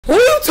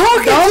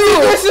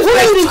What's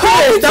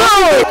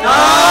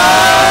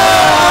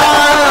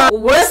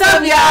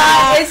up,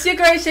 y'all? It's your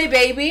girl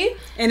Itschaybabii.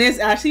 And it's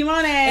actually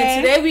Monet.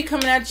 And today we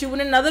coming at you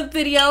with another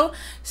video.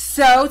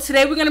 So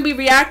today we're gonna be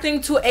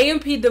reacting to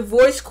A&P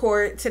Divorce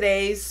Court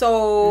today.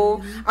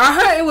 So I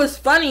heard it was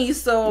funny.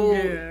 So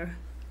yeah.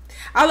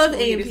 I love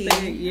A&P.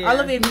 Yeah. I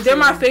love A&P. They're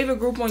my favorite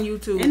group on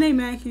YouTube. And they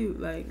mad cute.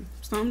 Like,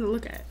 something to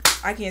look at.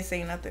 I can't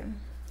say nothing.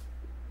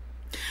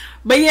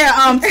 But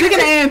yeah, speaking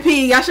of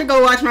A&P, y'all should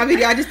go watch my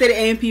video. I just did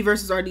A&P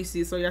versus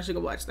RDC, so y'all should go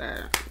watch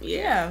that.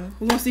 Yeah.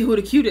 We're gonna see who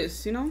the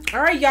cutest, you know?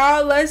 Alright,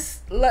 y'all, let's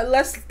get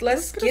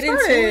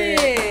into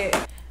it.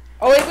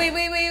 Oh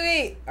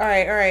wait.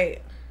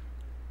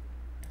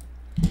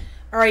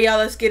 Alright, y'all,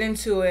 let's get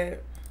into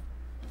it.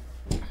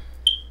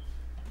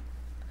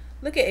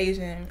 Look at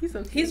Asian. He's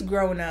so cute. He's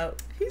grown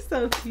up. He's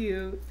so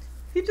cute.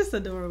 He's just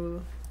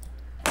adorable.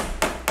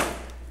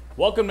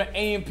 Welcome to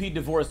A&P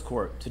Divorce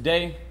Court.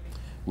 Today,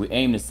 we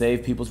aim to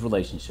save people's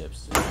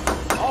relationships.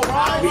 All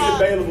right. Be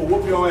available.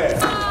 Whoop your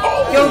ass.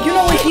 Oh. Yo, you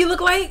know what he look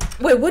like?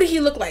 Wait, what did he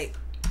look like?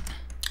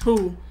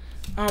 Who?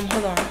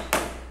 Hold on.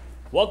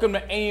 Welcome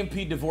to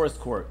A&P Divorce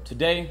Court.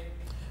 Today,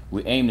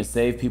 we aim to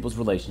save people's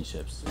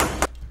relationships.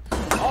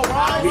 All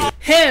right.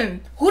 Him.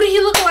 Who did he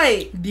look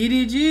like?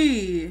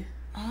 DDG.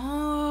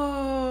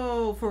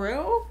 Oh, for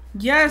real?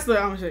 Yes, look,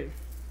 I'm gonna show you.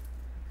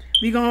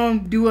 We gonna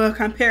do a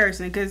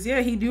comparison, because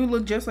yeah, he do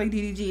look just like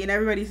DDG, and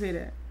everybody say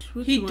that.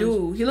 He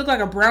do. He look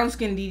like a brown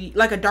skinned DDG,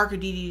 like a darker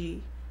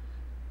DDG,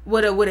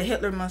 with a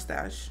Hitler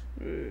mustache.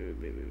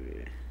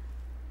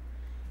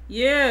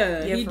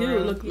 Yeah, he do.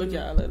 Real. Look,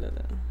 y'all. Look.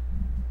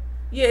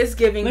 Yeah, it's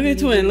giving. Look at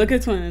twin. Look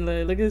at twin.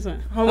 Look at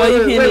twin. Hold on,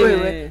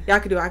 wait. Yeah, I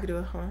can do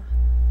it. Hold on.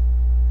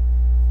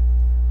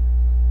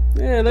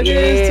 Yeah, look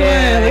at his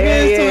twin. Look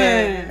at his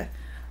twin.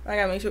 I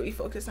gotta make sure we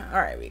focus on. All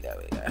right, we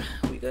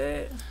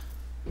good.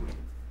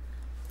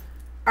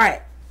 All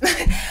right,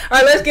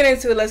 let's get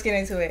into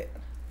it.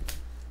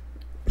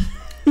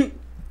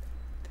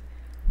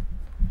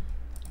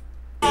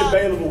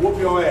 Available, whoop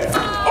your ass.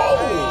 Oh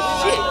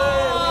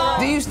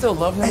shit! Do you still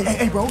love him?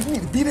 Hey, bro, you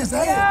need to beat his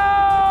ass.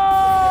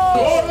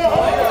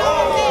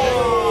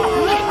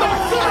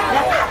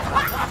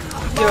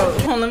 Yo,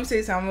 hold on, let me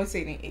say something. I'm gonna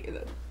say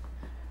it.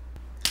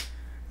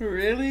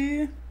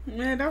 Really?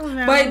 Man, that was.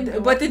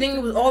 But the thing,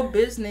 it was all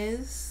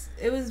business.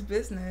 It was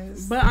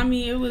business. But I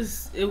mean, it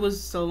was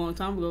so long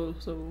time ago.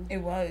 So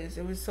it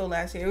was so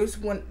last year. It was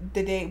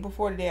the day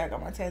before the day I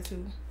got my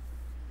tattoo.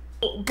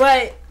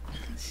 But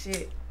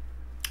shit.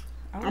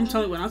 I'm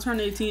telling you, when I turn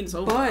 18, it's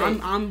over.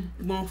 I'm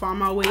gonna find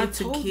my way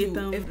to get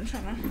them. I'm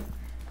trying to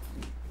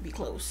be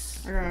close.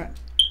 I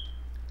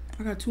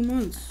got 2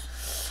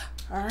 months.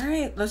 All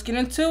right, let's get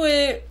into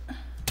it.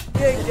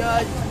 Hey,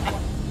 Judge.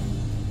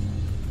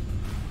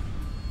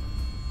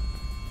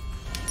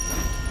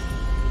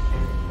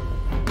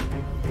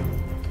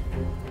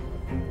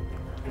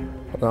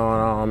 What's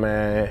going on,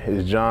 man?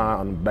 It's John.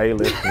 I'm the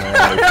bailiff,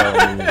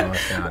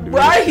 man.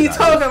 Why he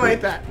talking like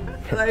that?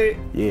 Like,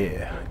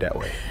 yeah, that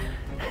way.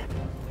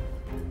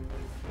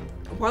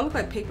 Why look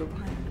like paper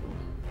behind you?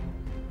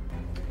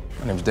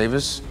 My name's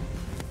Davis.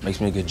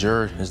 Makes me a good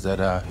juror is that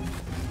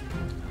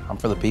I'm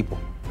for the people.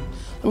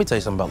 Let me tell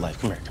you something about life.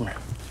 Come here.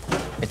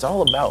 It's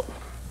all about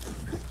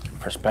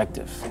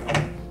perspective.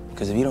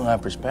 Because if you don't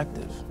have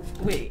perspective.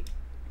 Wait.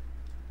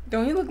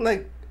 Don't you look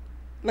like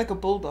a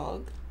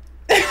bulldog?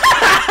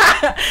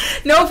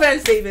 No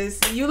offense, Davis.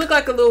 You look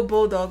like a little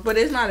bulldog, but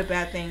it's not a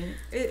bad thing.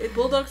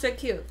 Bulldogs are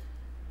cute.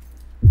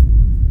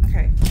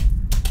 Okay.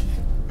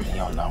 You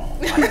don't know.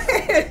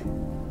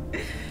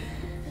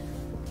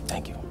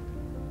 Thank you.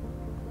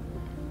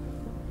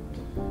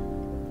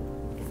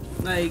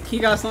 Like, he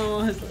got something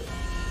on his.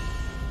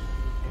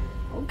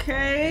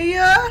 Okay.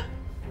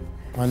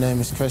 My name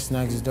is Chris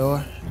Next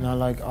Door, and I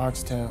like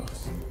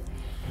oxtails.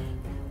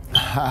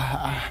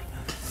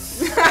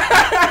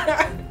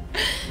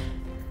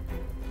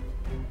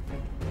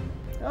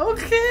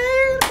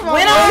 Okay.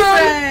 Win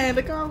him.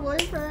 Look at my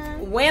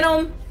boyfriend. Win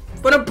him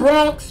for the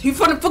Bronx. He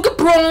from the fucking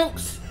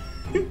Bronx.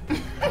 Look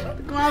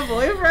at my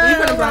boyfriend. He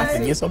from the Bronx.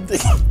 Get something.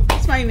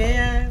 It's my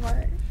man.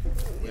 Like.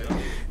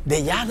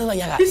 Did y'all look like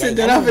y'all got? He said,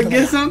 "Did I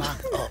forget something?"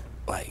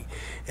 Like,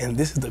 and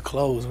this is the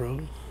clothes, bro.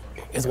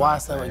 It's why I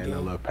sound like a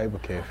little paper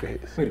can't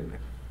fit. Wait a minute.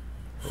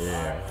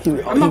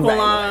 Yeah. I'm not gonna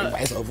lie.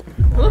 It's over.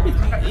 Pull up your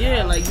pants.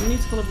 Yeah, like you need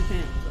to pull up your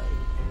pants. Like,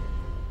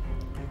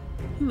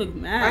 you look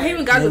mad. I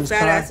even got the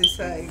fat ass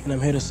inside. And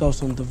I'm here to solve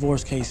some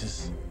divorce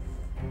cases.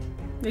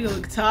 Nigga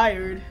look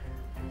tired.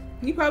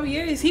 He probably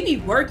is. He be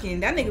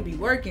working. That nigga be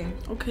working.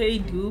 Okay,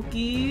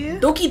 Dookie.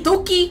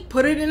 Dookie.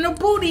 Put it in the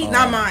booty.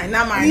 Not mine.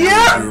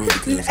 Yeah.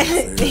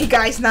 Hey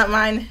guys, not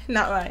mine.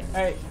 All right.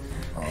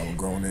 I'm a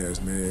grown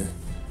ass man.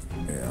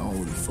 And I don't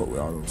really fuck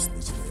with all those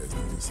snitching ass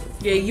niggas. So.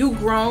 Yeah, you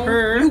grown.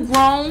 You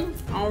grown.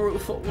 I don't really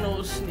fuck with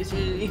those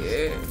snitching.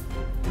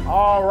 Yeah.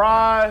 All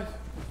right.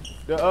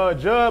 The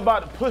judge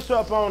about to push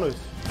up on us.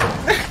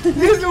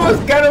 This is what's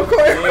ghetto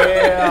court.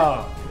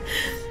 Yeah.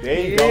 There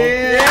you go.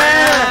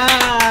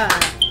 Yeah.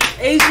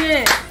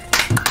 Asian.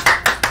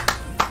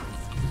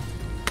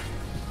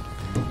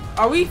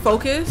 Are we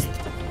focused?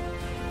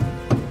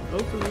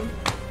 Hopefully.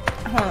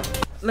 Hold on.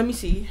 Let me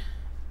see.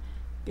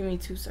 Give me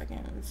 2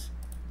 seconds.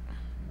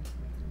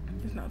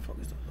 It's not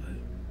focused on it.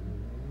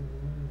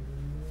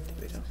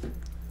 There we go.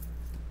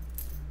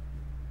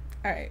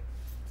 Alright.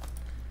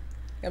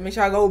 Gotta make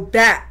sure I go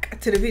back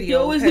to the video.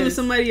 You always giving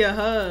somebody a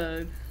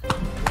hug.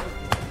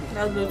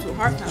 That was a little too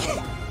hard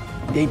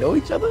now. They know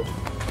each other?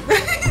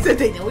 He said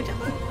they know each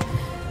other.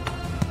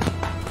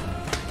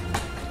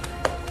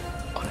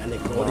 Oh, that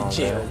nigga going to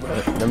jail,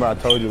 bro. Remember I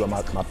told you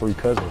about my 3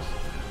 cousins?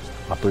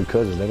 My 3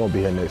 cousins, they're gonna be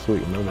here next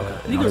week,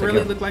 remember? You can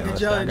really look like a I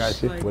judge.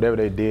 got you. Like, Whatever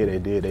they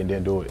did, they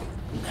didn't do it.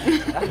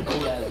 That's a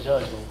cool ass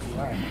judge,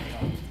 all right.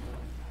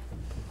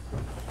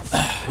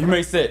 You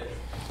may sit.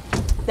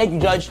 Thank you,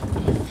 Judge.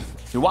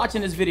 If you're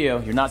watching this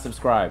video, you're not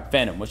subscribed.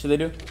 Phantom, what should they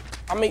do?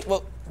 I mean,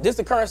 well, this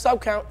the current sub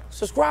count.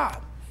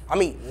 Subscribe. I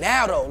mean,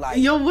 now though, like.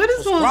 yo, what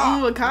is going subscribe.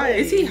 on with Kai?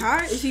 Is he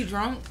high? Is he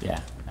drunk? Yeah.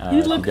 You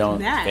if look don't,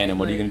 mad, Phantom,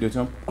 what are you like- gonna do to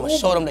him? I'm gonna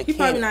show them the He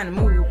probably kid. not in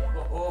the mood.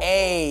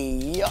 Hey,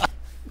 yo.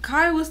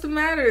 Kai, what's the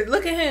matter?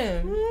 Look at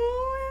him.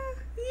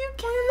 You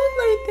can't look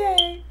like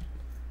that.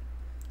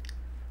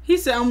 He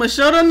said, I'm gonna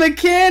show them the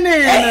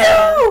cannon.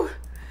 Ew!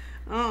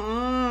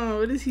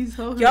 What is he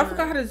talking Y'all about?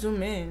 forgot how to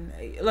zoom in.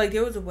 Like,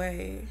 there was a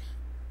way.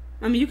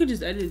 I mean, you could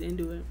just edit it and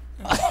do it.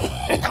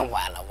 I'm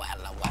wild.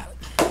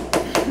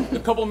 The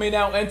couple may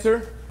now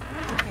enter.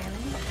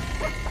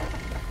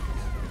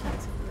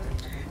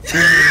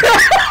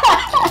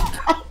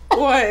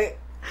 What?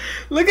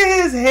 Look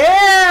at his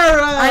hair.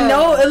 I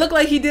know. It looked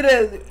like he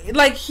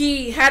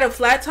he had a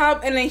flat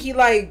top and then he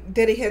like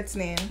did a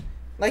headstand.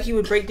 Like he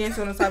would break dance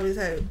on the top of his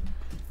head.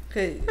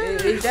 Cause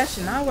that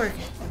shit not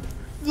working.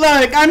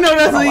 Look, I know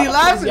that's what he Y'all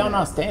laughing.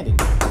 not standing.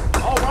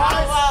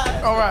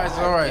 All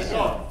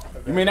right.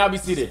 You may now be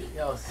seated.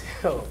 Yo,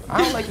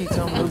 I don't like you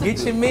telling me.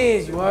 Get your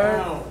mids, you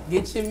heard?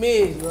 Get your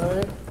mids, you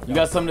heard? You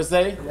got something to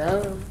say?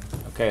 No.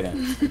 Okay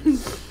then.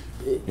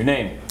 Your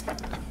name?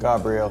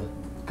 Gabriel.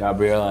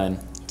 Gabrielle and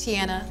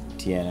Tiana.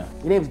 Tiana.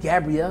 Your name's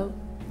Gabrielle?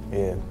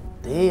 Yeah.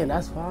 Damn,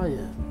 that's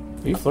fire.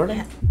 Are you flirting?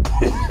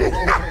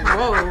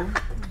 Whoa.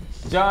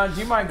 John, do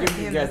you mind giving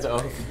these guys the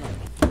oath?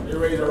 You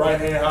raise your right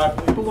hand high.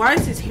 But why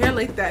is his hair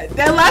like that?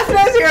 They're laughing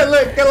at his hair.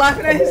 Look, they're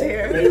laughing at his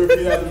hair.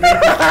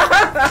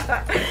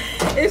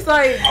 It's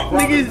like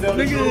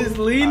Niggas is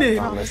leaning.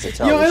 Promise to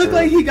tell Yo, the it look truth.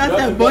 like he got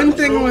that bun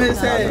thing on his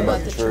head. Nothing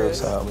but the truth,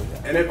 so.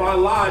 And if I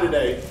lie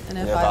today, And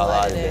If I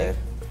lie today,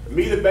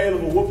 me the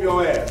bailiff will whoop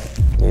your ass.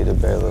 me the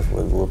bailiff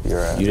would whoop your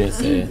ass. You didn't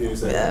say it. You know what I'm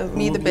saying? Yeah,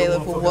 me, the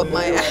bailiff, will whoop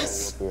my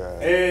ass. Whoop your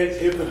ass. And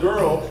if the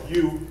girl,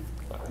 you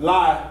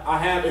lie, I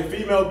have a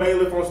female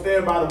bailiff on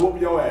standby to whoop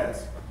your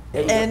ass.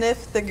 And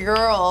if the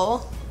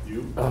girl,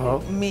 You.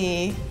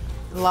 me,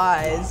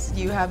 lies,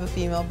 you have a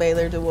female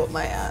bailer to whoop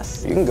my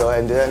ass. You can go ahead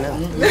and do that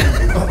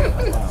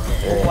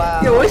now.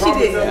 Wow. yo, what she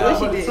did? What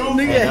she did?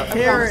 Nigga,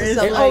 hair is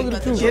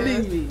like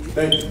kidding me.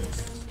 Thank you.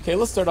 Okay,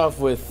 let's start off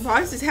with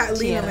Why is his hat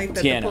leaning like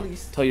that? The Tiana.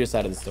 police. Tell your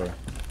side of the story.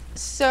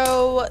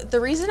 So the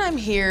reason I'm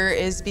here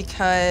is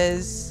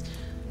because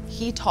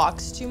he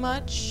talks too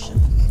much.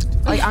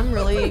 Like I'm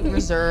really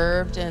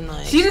reserved and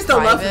like She just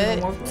don't love private, him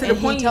no more. To the and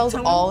point he you tells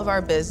tell all him? of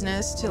our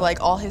business to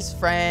like all his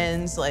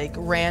friends, like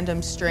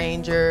random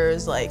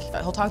strangers. Like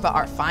he'll talk about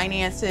our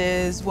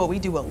finances, what we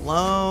do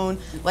alone.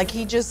 Like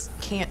he just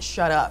can't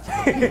shut up.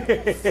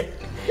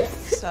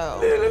 So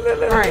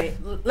All right,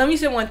 let me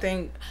say one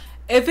thing.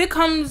 If it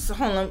comes,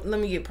 hold on, let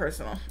me get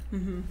personal.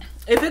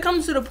 If it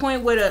comes to the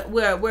point where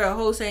a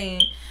hoe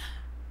saying,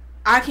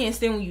 "I can't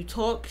stand when you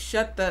talk,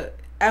 shut the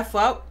F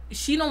up,"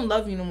 she don't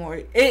love you no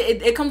more.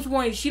 It comes to a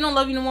point she don't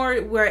love you no more.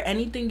 Where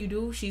anything you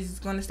do, she's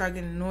gonna start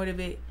getting annoyed of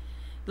it.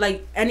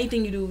 Like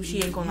anything you do,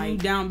 she ain't gonna You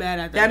like. down bad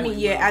at that That point, mean,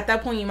 yeah, bro. at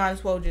that point you might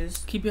as well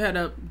just Keep your head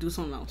up, do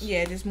something else.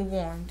 just move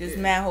on. There's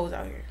mad hoes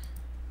out here.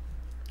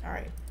 All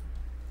right.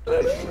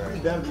 This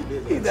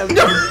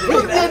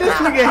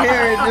nigga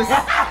hair is just.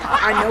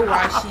 I know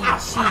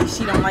why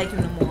she don't like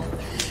him no more.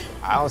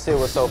 I don't see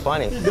what's so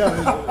funny.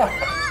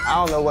 I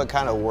don't know what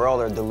kind of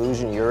world or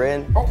delusion you're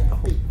in.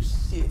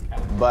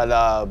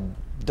 But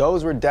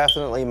those were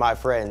definitely my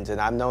friends, and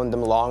I've known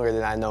them longer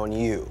than I've known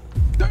you.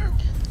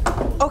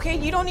 okay,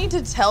 you don't need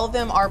to tell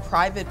them our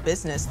private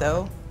business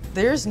though.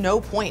 There's no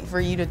point for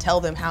you to tell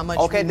them how much.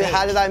 Okay, we then make.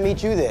 how did I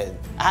meet you then?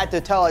 I had to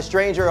tell a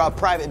stranger our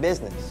private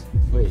business.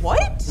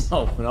 What?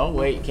 No,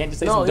 wait. You can't just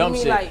say No, some dumb he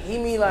mean shit. like, he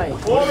mean like.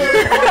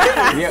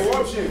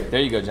 Corruption. There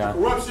you go, John.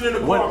 Corruption in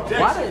the What?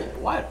 court.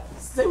 Why?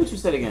 Say what you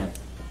said again.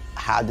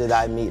 How did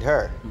I meet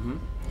her?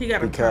 He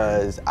got a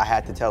Because I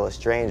had to tell a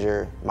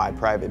stranger my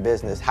private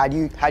business. How do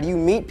you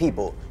meet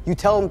people? You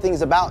tell them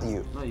things about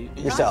you,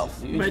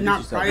 yourself. You But not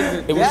introduce yourself.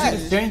 private. It was Yes.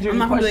 a stranger I'm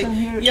not gonna be question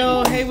here. like,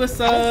 yo, hey, what's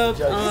up?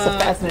 It's a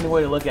fascinating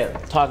way to look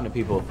at talking to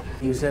people.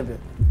 He was simping.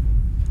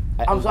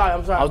 I'm sorry. I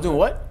was doing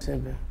what?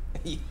 Simping.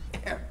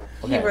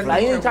 Okay.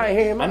 Like, you ain't trying to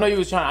hear him I out. know you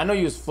was trying. I know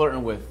you was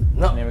flirting with.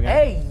 No. Name again?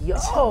 Hey, yo,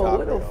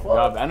 what the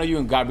fuck? Gab- I know you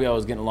and Gabrielle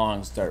was getting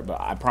along start, but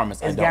I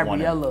promise It's I don't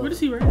want to. Gabriella. What is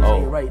he right? Oh.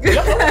 You're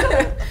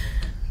right.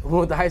 We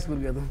went to high school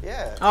together.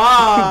 Yeah,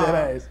 Ah,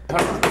 That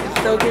ass.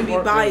 still can be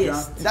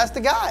biased. that's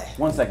the guy.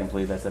 1 second,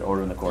 please. I said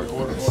order in the court.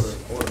 Order.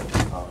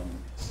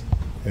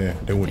 Yeah,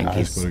 they went to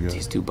high school together.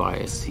 He's too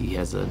biased. He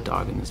has a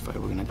dog in this fight.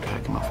 We're gonna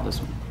pack him up for this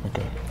one.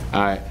 Okay.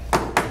 All right.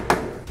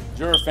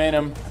 Juror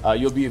Phantom,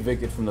 you'll be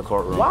evicted from the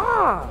courtroom.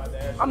 Why?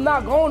 I'm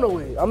not going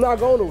nowhere. I'm not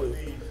going nowhere.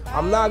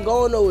 I'm not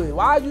going nowhere.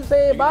 Why are you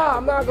saying bye?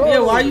 I'm not going nowhere. Yeah,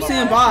 why are you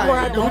saying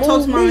bye? Don't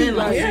toast my man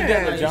like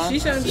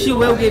that. She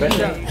will get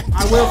beat up.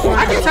 I will find her.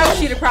 I can tell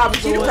she the problem.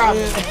 She the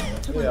problem.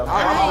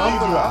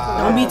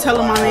 Don't be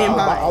telling my man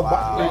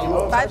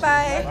bye.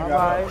 Bye-bye.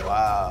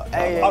 Wow.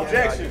 Hey,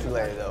 objection. Too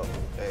late though.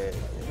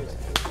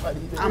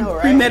 I'm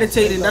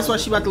premeditating. That's why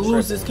she about to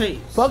lose this case.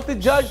 Fuck the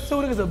judge too.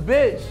 Nigga's a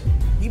bitch.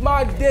 Eat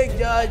my dick,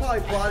 judge.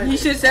 You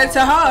should say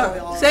to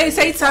her.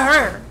 Say to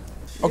her.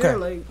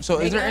 Okay. So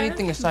is there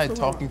anything aside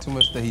talking too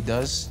much that he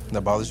does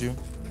that bothers you?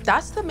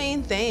 That's the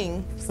main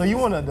thing. So you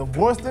want to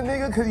divorce the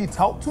nigga because he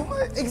talk too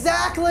much?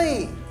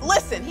 Exactly.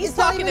 Listen, he's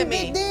talking to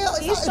me.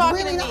 He's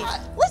talking to me.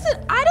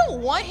 Listen, I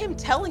don't want him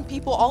telling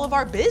people all of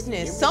our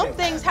business. Some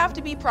things have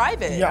to be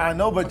private. Yeah, I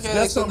know, but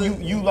that's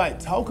something you like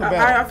talk about.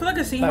 I feel like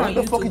I see him on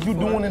What the fuck is you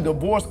doing in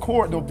divorce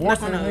court,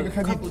 divorcing the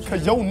nigga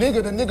because your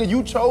nigga, the nigga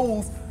you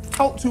chose,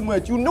 talk too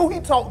much. You knew he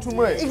talked too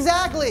much.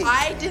 Exactly.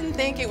 I didn't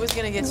think it was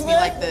gonna get to me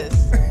like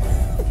this.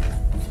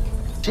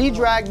 She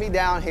dragged me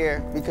down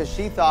here because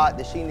she thought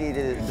that she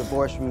needed a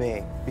divorce from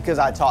me because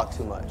I talk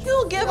too much.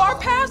 He'll give our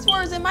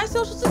passwords and my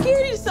social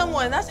security to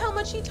someone. That's how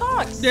much he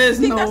talks. There's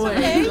you think no that's way.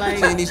 Okay? Like,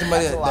 so you need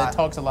somebody that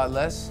talks a lot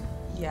less?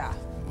 Yeah.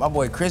 My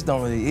boy Chris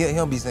don't really, he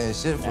don't be saying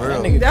shit for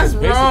real. That's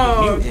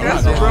wrong.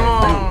 That's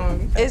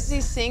wrong. Is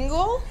he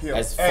single?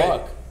 As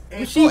fuck.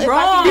 She's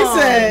wrong. He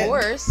said.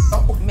 Divorce.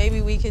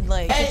 Maybe we could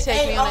like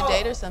take me on a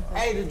date or something.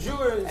 Hey, the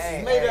jurors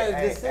made a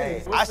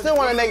decision. I still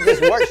want to make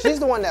this work. She's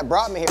the one that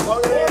brought me here.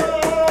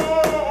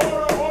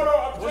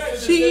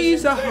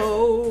 She's a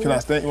hoe. Can I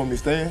stand? You want me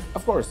to stand?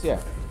 Of course, yeah.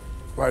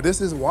 Like,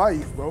 this is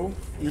wife, bro.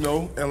 You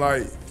know, and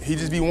like, he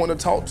just be wanting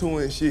to talk to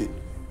her and shit.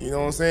 You know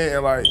what I'm saying?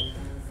 And like,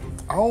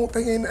 I don't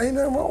think ain't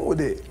nothing wrong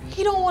with it.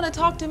 He don't want to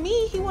talk to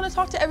me. He want to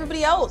talk to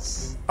everybody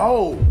else.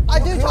 Oh. I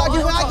do talk to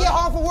you when I get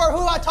home from work. Who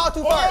do I talk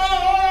to first?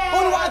 Who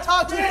do I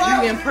talk to first?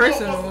 You being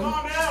personal.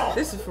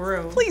 This is for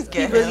real. Please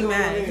get He really him.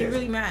 mad. He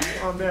really mad.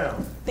 Calm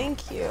down.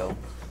 Thank you.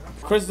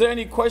 Chris, is there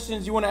any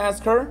questions you want to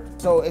ask her?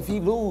 So if he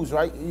lose,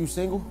 right, you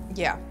single?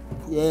 Yeah.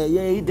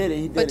 Yeah, he did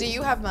it. But do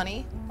you have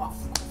money?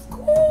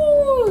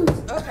 Cool.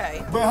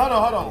 Okay. But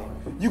hold on.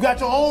 You got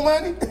your own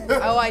money?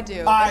 Oh, I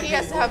do. But he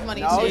has to have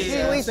money No, too.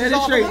 she leases Set it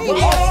off straight. of me.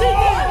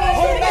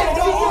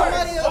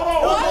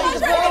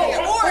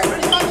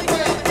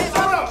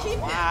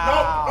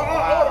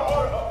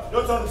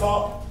 Your turn to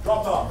talk.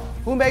 Drop top.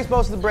 Who makes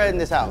most of the bread in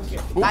this house?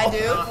 I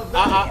do.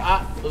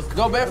 Let's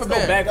go bad for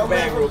bad. Back to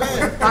back real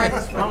quick.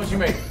 How much you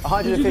make?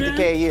 150K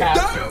a year.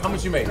 How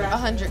much you make?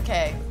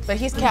 100K. But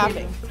he's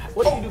capping.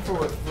 What do you do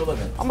for a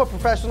living? I'm a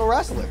professional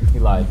wrestler. He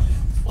lied.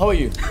 How are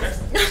you?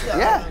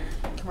 Yeah.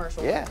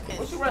 Commercial. Yeah.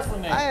 What's your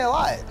wrestling name? I ain't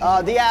lie.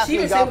 The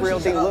athlete Gabriel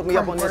Dean. Look me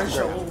up on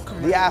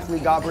Instagram. The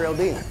athlete Gabriel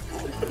Dean.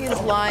 He's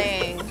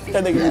lying.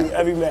 That nigga lose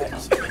every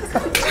match.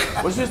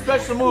 What's your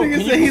special move? Nigga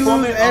Can say you he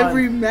perform lose it on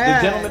every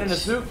match. The Gentleman in the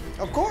Suit?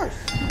 Of course.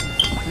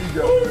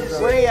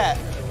 Where he at?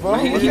 He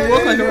walk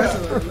like a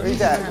wrestler. Where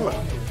he's at? Look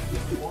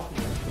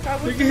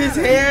at his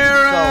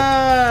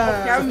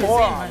hair.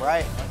 Forearm,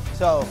 right?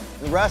 So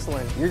in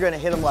wrestling, you're gonna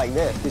hit him like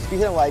this. If you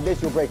hit him like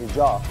this, you'll break his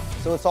jaw.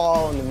 So it's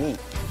all on the meat.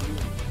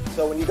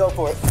 So when you go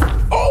for it,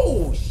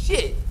 Oh,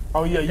 shit.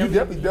 Oh yeah, you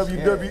definitely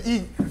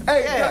WWE.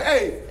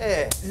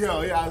 Hey. Yeah,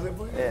 I was like,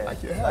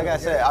 yeah. Like I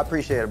said, I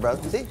appreciate it,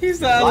 brother. See? He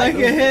sound like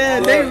a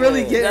head. They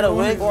really get That a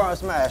wig? Forearm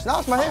smash. No,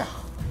 it's my hair.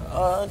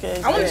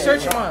 Okay. I want to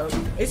search him up.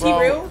 Is he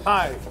real? All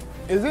right.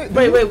 Is it?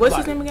 Wait, what's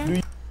his name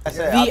again? I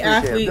said, I the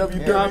appreciate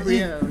athlete it.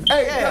 Gabriel.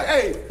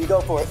 Hey. You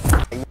go for it.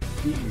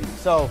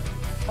 So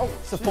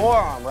it's a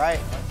forearm, right?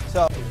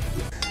 So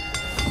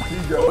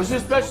What's your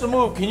special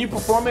move? Can you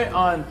perform it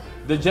on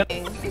the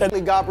Gentleman?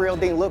 athlete Gabriel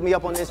Dean. Look me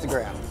up on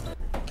Instagram.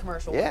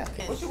 Commercial. Yeah.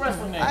 What's your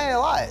wrestling name? I ain't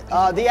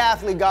lie. The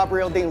athlete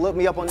Gabriel Dean. Look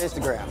me up on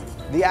Instagram.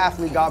 The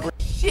athlete Gabriel.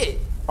 Shit.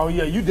 Oh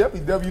yeah, you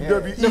definitely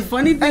WWE. The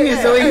funny thing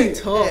is the way he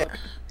talked.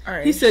 All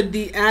right. He said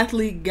the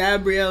athlete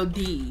Gabriel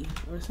D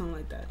or something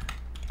like that.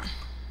 I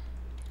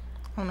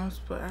don't know how to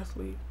spell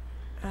athlete.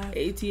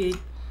 ATH.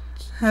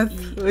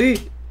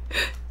 Athlete.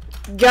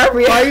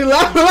 Gabriel. Why you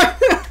laughing like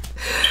that?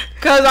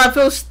 Cause I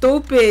feel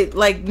stupid,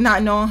 like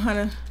not knowing how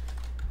to.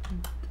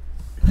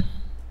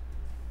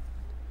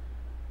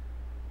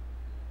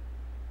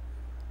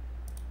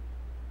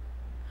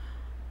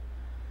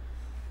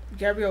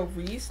 Gabriel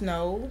Reese,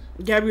 no.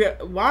 Gabriel,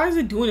 why is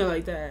it doing it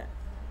like that?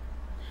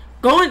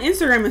 Go on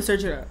Instagram and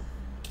search it up.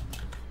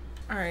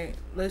 All right,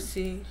 let's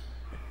see.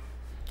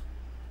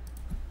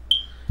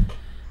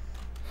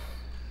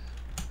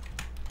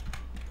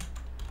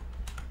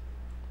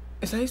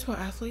 Is that how you spell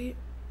athlete?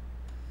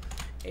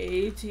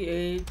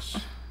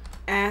 ATHLETE.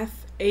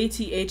 Athlete.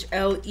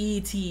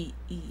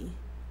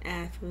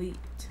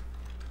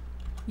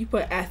 You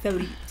put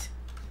athlete.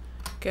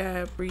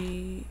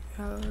 Gabriel.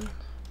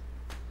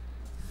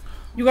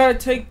 You gotta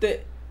take the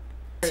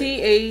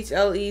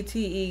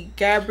THLETE.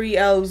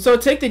 Gabriel. So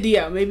take the D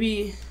out.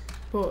 Maybe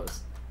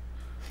pause.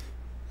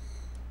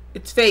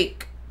 It's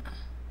fake.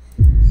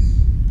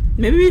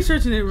 Maybe we're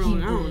searching it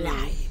wrong. I don't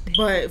know.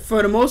 But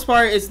for the most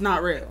part, it's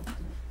not real.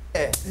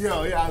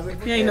 Yo, yeah, I was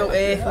like, He ain't no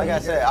ass. Like I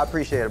said, I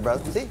appreciate it,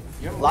 brother. See?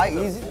 Light,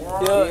 easy.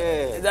 Yo,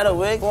 is that a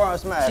wig? Forearm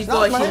smash. She feel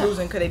like she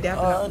losing because they dapping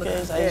up.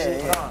 Okay, so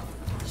yeah.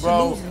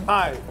 bro,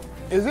 alright.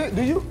 Is it,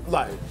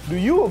 do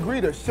you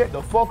agree to shut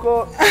the fuck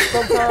up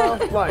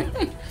sometimes? Like,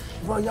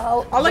 bro,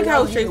 y'all. I like how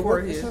y'all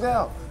straightforward need to he work is. this shit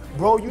out.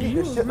 Bro, you need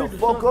to shut the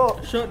fuck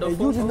up. Shut the and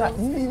fuck you up.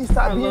 You need to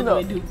stop being I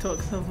love the way Duke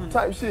talks so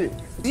type shit.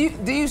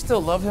 Do you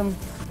still love him?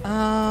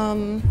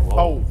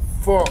 Oh,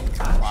 fuck.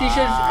 She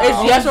should.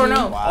 It's yes or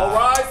no. All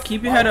right.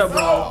 Keep your head up,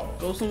 bro.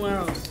 Go somewhere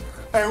else.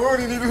 Hey, we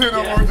don't even need to hit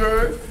no more,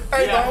 Judge.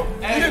 Hey, bro,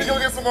 you need to go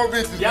get some more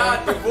bitches,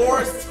 Y'all man.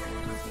 divorced.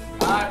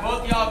 Alright,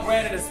 both y'all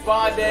granted a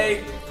spa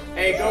day.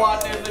 Hey, go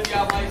out there, live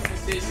y'all lives and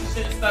shit. She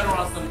shouldn't stutter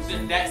on some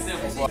shit that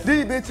simple, boy.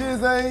 These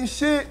bitches ain't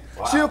shit.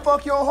 She'll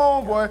fuck your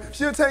homeboy.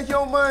 She'll take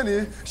your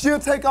money. She'll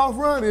take off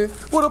running.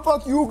 Where the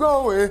fuck you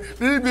going?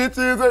 These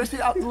bitches ain't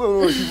shit.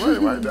 Look, she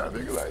running right now,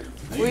 nigga.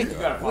 Like, We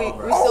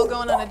still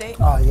going on a date?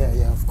 oh,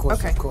 yeah, of course,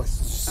 Okay. of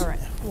course. All right.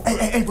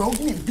 Hey, bro,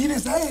 you need to beat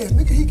his ass,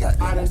 nigga. He got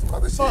some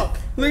other shit.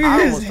 Look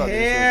at his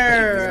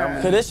hair.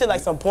 Cause this shit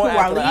like some porn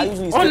actor. Like, I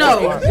usually Oh no,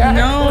 no,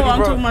 I'm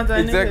talking about that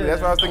Exactly, nigga.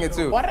 that's what I was thinking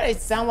too. Why did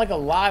it sound like a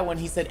lie when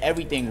he said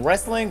everything?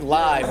 Wrestling,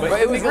 lie, but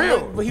it was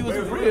real. But he was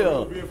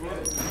real.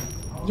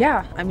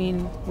 Yeah, I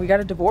mean, we got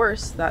a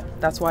divorce.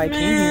 That's why I came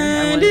here. I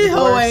Man, wanted a this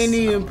hoe divorce. ain't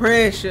even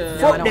pressure. No, I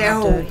Fuck don't that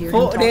have to hoe. hear him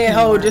Fuck talking that hoe,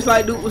 anymore. just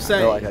like Duke was I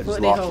saying. feel like I Fuck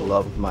just that lost the hoe.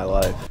 love of my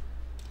life.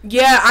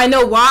 Yeah, I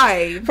know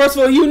why. First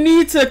of all, you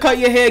need to cut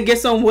your hair, get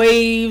some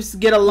waves,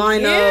 get a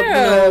lineup.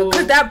 Yeah, you know.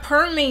 cause that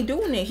perm ain't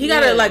doing it. He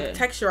gotta like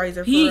texturize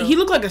it. For real. He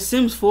looked like a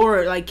Sims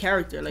 4 like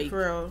character. Like for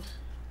real.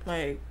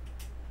 Like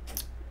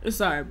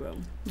it's alright, bro.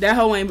 That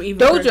hoe ain't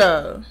even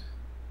Doja.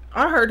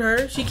 I heard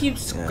her. She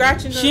keeps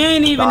scratching. She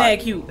ain't even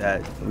that cute.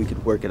 That we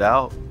could work it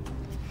out.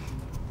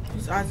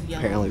 His eyes are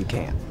yellow. Apparently we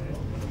can't.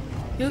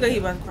 He look like he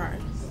about to cry.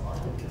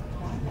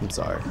 I'm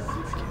sorry.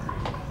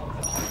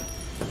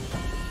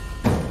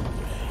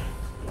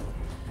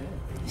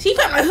 She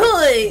got my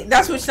hood.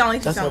 That's what she sound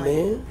like. She That's sound my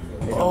like.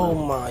 man. Oh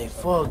my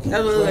fuck.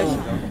 That's what it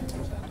looks like.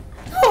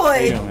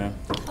 Hood. man?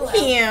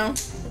 Yeah.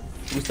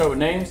 We start with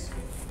names.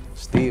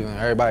 Steven,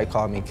 everybody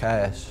call me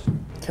Cash.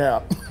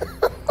 Cap.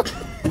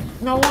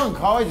 No one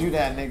called you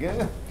that,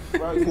 nigga.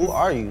 Who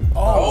are you?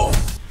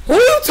 Who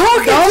you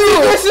talking to?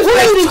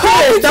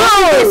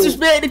 Don't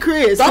disrespect the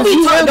Chris. Don't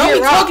be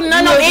talking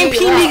none of MP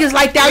niggas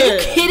like that. Are you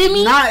kidding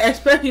me? Not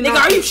especially Nigga,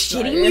 not are you this.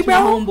 shitting Like, me, that's bro?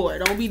 my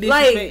homeboy. Don't be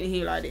disrespecting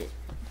him like that.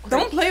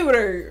 Don't play with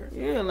her.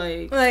 Yeah,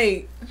 like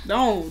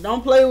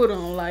don't play with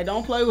him. Like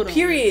don't play with him.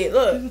 Period.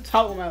 Look. What you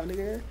talking about,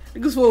 nigga?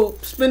 Niggas will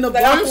spin the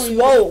Like, block I'm on you.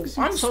 swole. Niggas,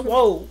 I'm you talking-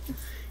 swole.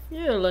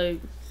 Yeah, like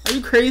are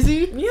you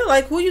crazy? Yeah,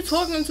 like who you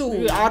talking to?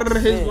 You out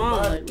of his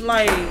mind.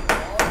 Like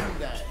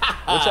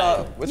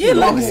What's yeah, your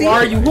look, name? see? Who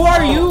are you? Who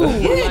are you?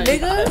 Yeah, Like,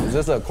 nigga. Is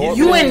this a corporate?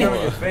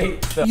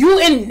 You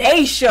in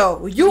they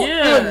show. You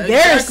Yeah, in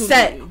their exactly.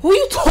 set. Who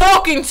you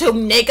talking to,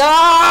 nigga?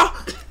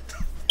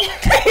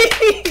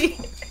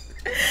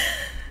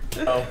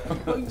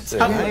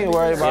 I ain't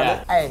worried about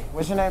it. Hey,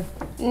 what's your name?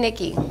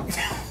 Nikki.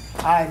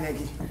 Hi,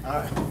 Nikki. All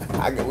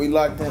right. We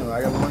locked in.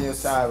 I got one on your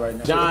side right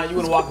now. John, you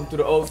wanna walk him through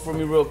the oath for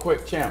me real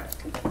quick, champ?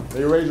 Now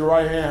you raise your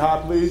right hand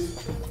high, please.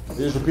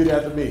 Just repeat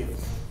after me.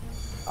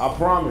 I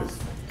promise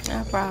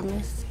I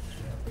promise.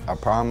 I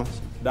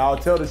promise. that I'll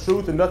tell the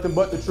truth and nothing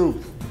but the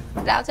truth.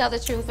 But I'll tell the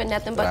truth and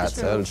nothing but I the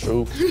tell the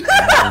truth. truth.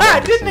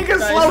 This nigga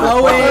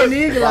slow.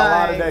 If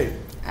I lie today.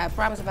 I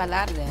promise if I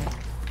lie today.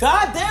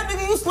 God damn,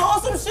 nigga, you slow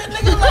on some shit,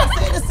 nigga. Like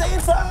say at the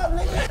same time,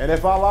 nigga. And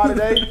if I lie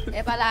today,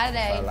 If I lie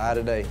today, I lie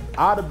today.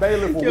 I the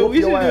bailiff will Yo, whoop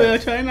we should your do a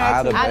ass. try I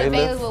not the to. I the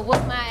bailiff bailiff will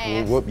whoop my will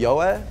ass. whoop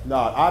your ass.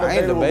 Nah, I the I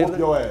ain't the bailiff will whoop bailiff.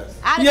 your ass.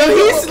 I the Yo,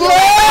 bailiff he's will whoop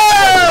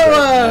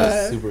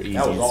slow. Super easy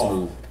That was and all.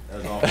 smooth.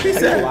 That's all. He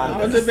said,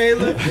 I'm the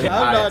bailiff. I'm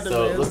All right, not the so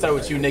let's bailiff. start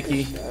with you,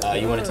 Nikki.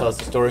 You wanna tell us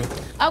the story?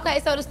 Okay,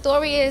 so the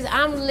story is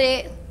I'm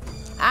lit.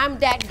 I'm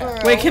that girl.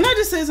 Wait, can I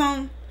just say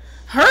something?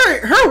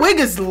 Her wig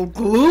is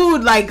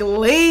glued, like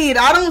laid.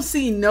 I don't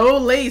see no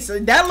lace.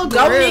 That look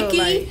Go, real, Nikki.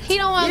 like- He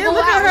don't want to Yeah, go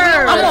look out. at her.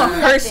 He don't wanna I'm on do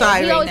her nothing.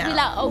 side He right always now. be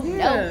like, oh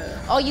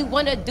Yeah. no, all you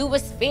want to do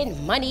is spend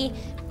money.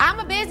 I'm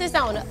a business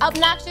owner.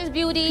 Obnoxious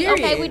Beauty. Period.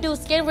 Okay, we do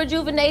skin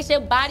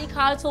rejuvenation, body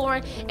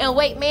contouring, and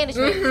weight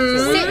management.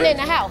 Sitting in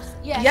the house.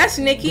 Yes,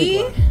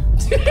 Nikki.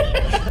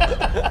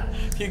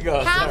 You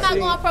go. How am I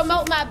going to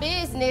promote my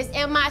business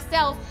and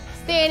myself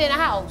staying in the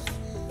house?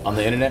 On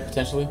the internet,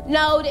 potentially?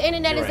 No, the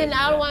internet is Right. in.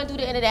 I don't want to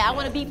do the internet. I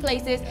want to be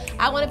places.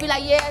 I want to be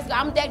like, yes,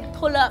 I'm that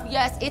pull up.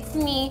 Yes, it's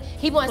me.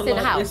 He wants to sit in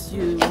the Pull up, house it's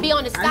you. and be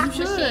on the As stock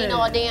you should. machine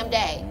all damn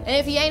day. And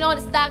if he ain't on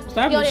the stock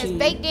Stock be on this machine.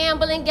 fake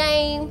gambling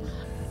game.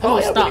 Oh,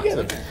 stop.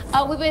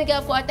 Oh, we've been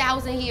together for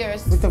 1,000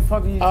 years. What the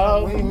fuck are you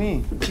talking? What do you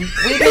mean?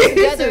 We've been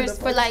together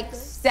for like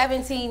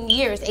 17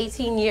 years,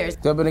 18 years.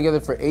 Y'all been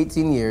together for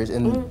 18 years,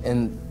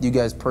 and you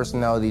guys'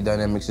 personality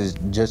dynamics is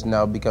just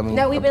now becoming.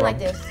 No, we've a been like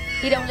problem? this.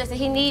 He don't listen.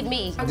 He need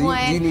me. Do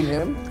you need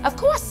him? Of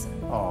course.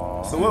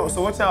 So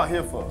what y'all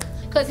here for?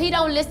 Because he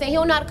don't listen. He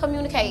don't know how to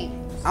communicate.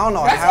 I don't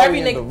know That's how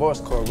every we in nigga- divorce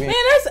court. Man,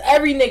 that's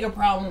every nigga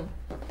problem.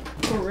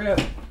 For real.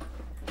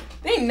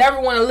 They never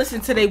want to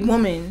listen to their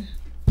woman.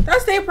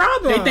 That's their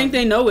problem. They think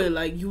they know it.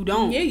 Like, you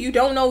don't. Yeah, you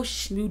don't know.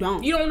 You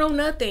don't. You don't know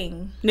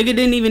nothing. Nigga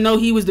didn't even know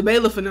he was the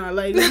bailiff or not.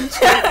 Like,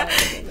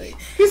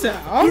 he said,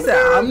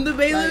 I'm the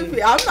bailiff.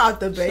 Like, I'm not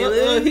the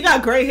bailiff. He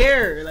got gray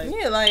hair. Like,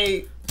 yeah,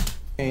 like.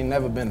 Ain't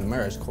never been to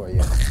marriage court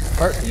yet.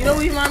 You know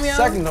what you remind me of?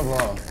 Second of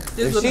all,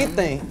 if she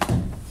think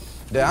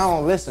that I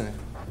don't listen,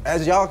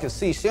 as y'all can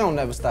see, she don't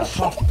never stop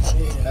talking.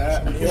 You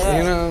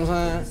know what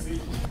I'm saying?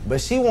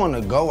 But she want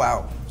to go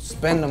out,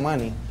 spend the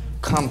money,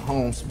 come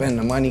home, spend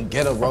the money,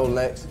 get a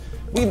Rolex.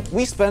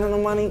 We spending the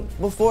money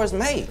before it's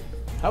made.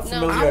 How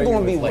familiar I'm are you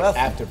gonna be with like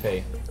wealthy.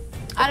 Afterpay?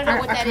 I don't know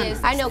what that is.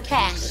 I know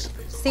cash.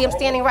 See, I'm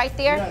standing right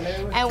there,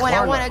 and when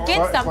I want to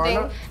get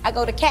something, I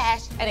go to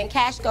cash, and then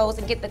cash goes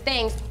and get the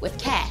things with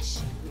cash.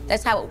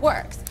 That's how it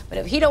works. But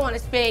if he don't want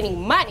to spend any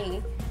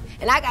money,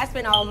 and I gotta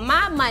spend all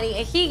my money,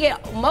 and he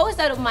get most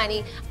of the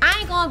money, I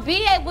ain't gonna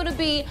be able to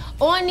be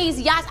on these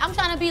yachts. I'm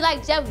trying to be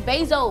like Jeff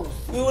Bezos.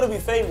 You wanna be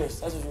famous.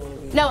 That's what you wanna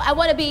be. No, I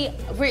wanna be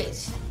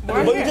rich.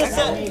 But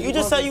you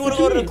just said you wanna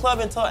go to the club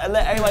and talk and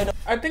let everybody know.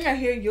 I think I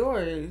hear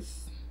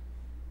yours.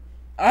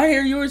 I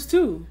hear yours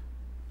too.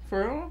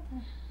 For real?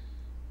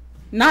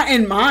 Not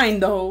in mine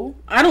though.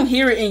 I don't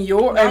hear it in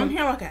your. I'm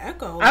hearing like an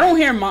echo. I don't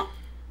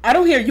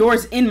hear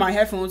yours in my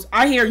headphones.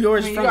 I hear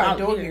yours from out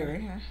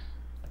here.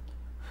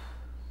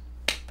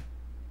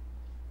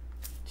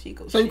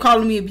 So you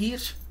calling me a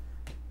bitch?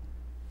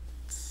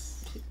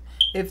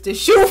 If the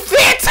shoe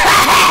fits.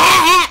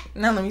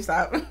 No, let me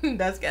stop.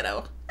 That's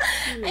ghetto.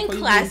 I'm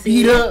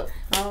classy. Beat up.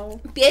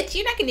 Oh. Bitch,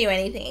 you're not gonna do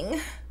anything.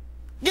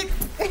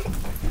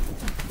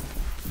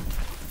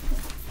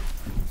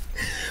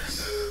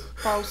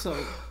 Also,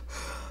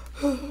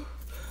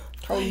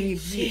 calling me a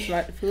bitch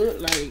like the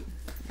foot, like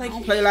I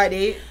don't play like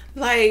that.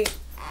 Like,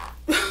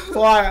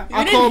 so I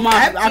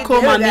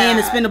call my man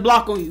and spin the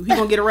block on you. He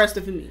gonna get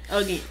arrested for me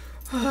again.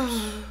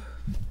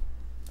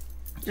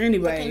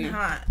 Anyway,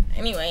 hot.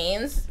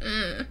 Anyways,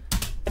 I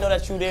know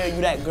that you there,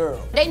 you that girl.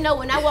 They know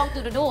when I walk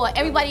through the door,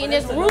 everybody in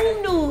this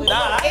room knew.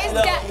 It's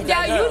that,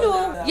 yeah, you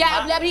knew.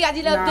 Yeah,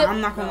 I'm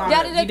not gonna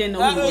lie. You didn't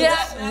know who he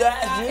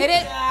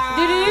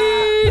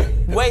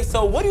was. Wait,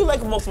 so what do you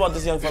like most about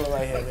this young fella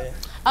right here, man?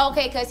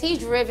 Okay, cause he's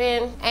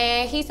driven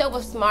and he's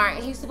super smart.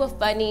 He's super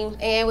funny,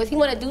 and if he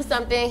want to do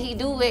something, he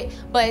do it.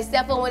 But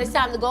except for when it's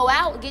time to go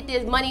out and get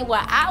this money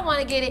where I want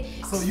to get it.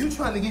 So you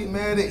trying to get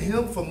mad at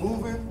him for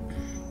moving?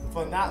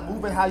 For not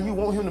moving how you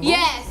want him to move?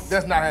 Yes.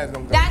 That's not how it's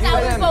gonna go. That's how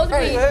it's supposed to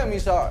be. Hey,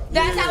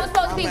 That's how it's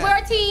supposed to be. We're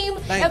a team.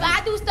 If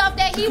I do stuff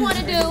that he want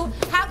to do,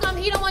 how come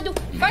he don't want to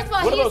do? First of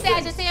all, he's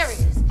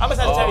Sagittarius. I'm a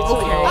Sagittarius too.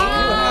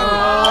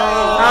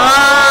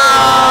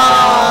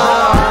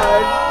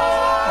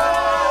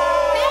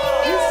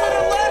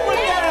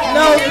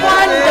 No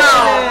wonder.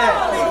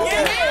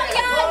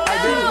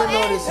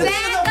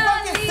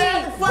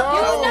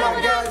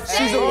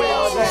 She's a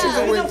witch. She's a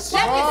witch.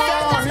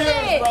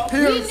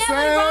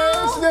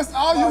 That's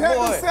all you have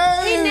to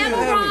say. He never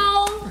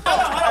wrong.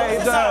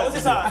 What's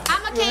his sign?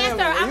 I'm a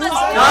Cancer. I'm a.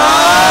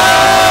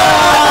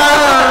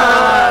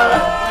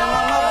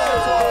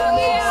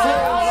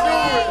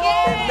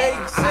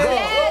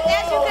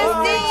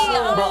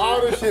 But all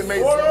this shit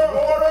makes sense.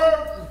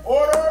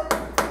 Order.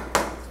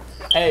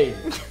 Hey,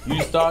 you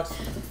do stocks?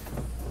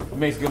 You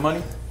make good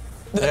money?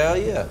 Hell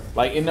yeah.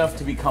 Like enough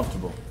to be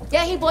comfortable.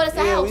 Yeah, he bought us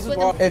a house with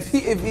him.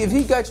 If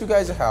he got you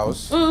guys a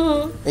house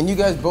and you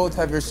guys both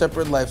have your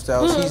separate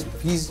lifestyles,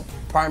 he's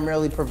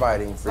primarily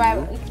providing for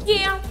you.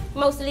 Yeah,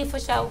 mostly for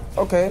sure.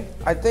 Okay,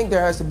 I think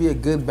there has to be a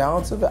good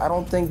balance of it. I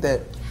don't think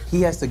that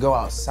he has to go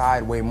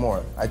outside way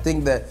more. I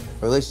think that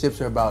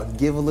relationships are about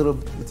give a little,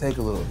 take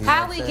a little.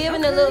 How we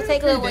giving a little,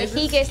 take a little when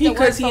he gets to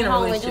work from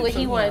home and do what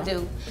he want to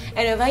do.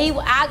 And if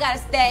I gotta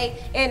stay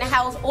in the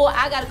house or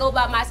I gotta go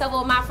by myself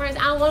or my friends,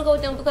 I don't want to go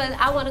with them because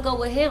I want to go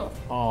with him.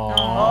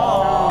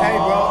 Hey,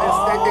 bro,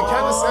 it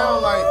kind of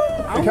sounds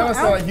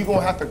like you're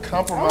gonna have to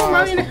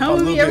compromise a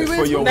little bit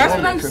for your woman. That's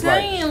what I'm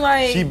saying.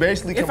 Like, she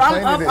basically if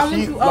I'm complaining up, that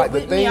she like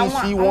the things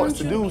she wants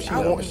to do. She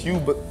wants you,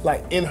 but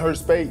like in her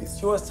space.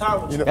 She wants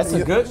time with you. That's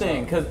a good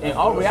thing, because in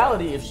all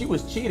reality, if she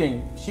was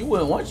cheating, she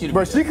wouldn't want you to.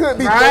 But she couldn't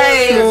be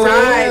right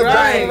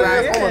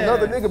on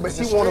another nigga, but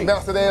she want to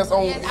bounce that ass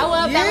on. Yes, I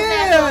want to bounce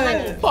ass on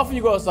money. How often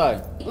you go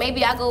outside?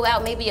 Maybe I go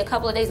out maybe a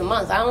couple of days a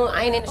month. I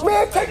ain't in the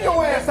Man, take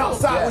your ass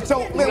outside with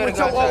your old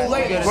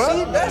lady,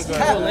 bro. That's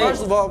cap.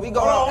 First of all, we go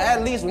out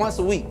at least once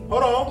a week.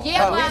 Hold on.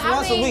 Yeah, at least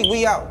once a week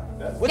we out.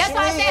 That's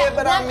why I said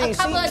a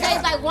couple of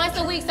days, like once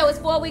a week, so it's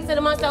 4 weeks in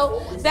a month.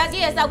 So that's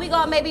so we go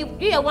out maybe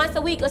once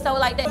a week or so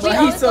like that. We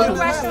always go to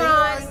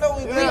restaurants. We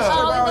always go to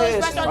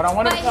restaurants.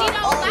 But he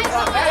don't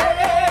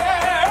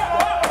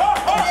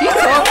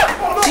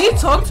like She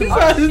talked to me.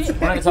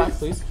 Want to talk,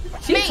 please?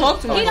 She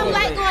talked to me. He don't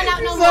like going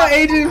out no more. So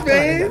Adrian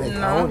face.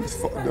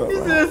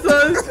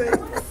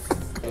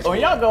 When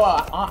y'all go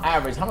out, on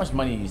average, how much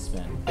money do you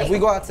spend? If we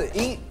go out to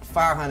eat,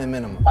 500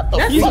 minimum.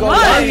 That's You go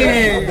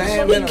bugging.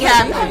 bare He minimum.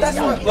 capping. That's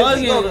what if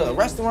Bugging. you go to a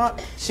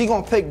restaurant, she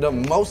gonna pick the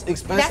most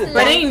expensive.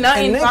 But ain't thing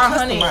nothing and then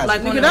 500. customize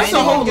Like, it. nigga, that's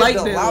a whole like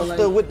the that.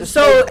 lobster with the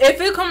So steak.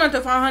 if it come out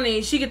to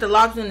 500, she get the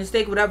lobster and the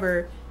steak,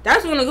 whatever.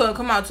 That's when it's gonna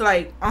come out to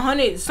like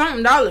 $100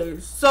 something.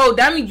 So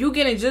that means you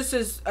getting just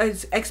as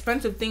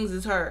expensive things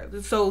as her.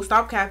 So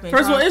stop capping.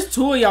 First of all, it's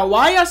two of y'all.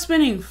 Why y'all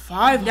spending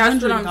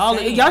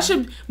 $500? Y'all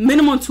should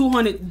minimum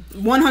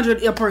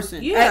 100 a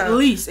person. Yeah, at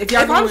least. If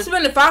I'm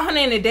spending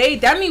 $500 in a day,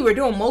 that means we're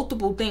doing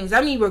multiple things.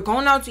 That means we're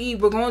going out to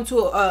eat. We're going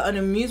to an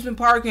amusement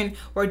park, and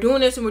we're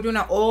doing this and we're doing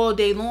that all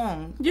day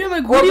long. Yeah,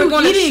 like or what are we're you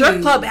going eating? to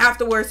strip club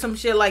afterwards, some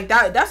shit like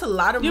that. That's a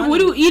lot of money.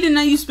 What are you eating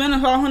that you spending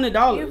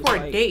 $500 for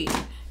a date?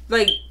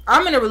 Like,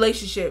 I'm in a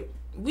relationship.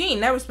 We ain't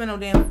never spent no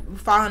damn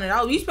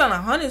 $500. We spent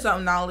 $100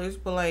 something,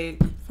 but like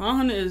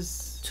 500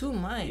 is too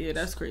much. Yeah,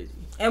 that's crazy.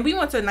 And we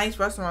went to nice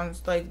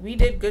restaurants. Like, we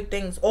did good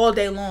things all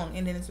day long,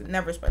 and then it's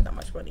never spent that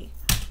much money.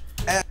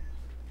 At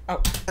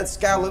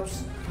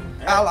scallops,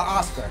 a la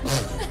Oscar.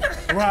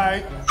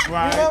 Right. You know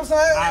what I'm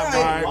saying?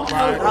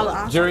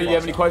 Right. Jury, you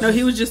have any questions? No,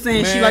 he was just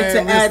saying she likes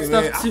to add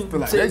stuff to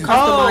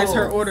customize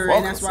her order,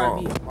 and that's why I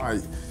be.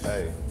 Right.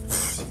 Hey.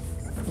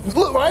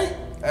 Look, right?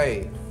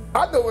 Hey.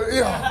 I know what,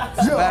 yeah.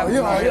 Hey,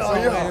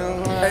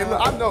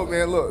 look, I know,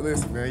 man. Look,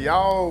 listen, man.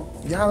 Y'all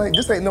ain't,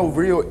 this ain't no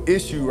real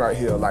issue right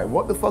here. Like,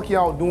 what the fuck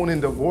y'all doing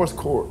in divorce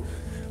court?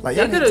 Like,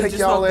 y'all need to take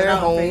y'all ass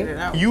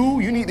home.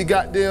 You need to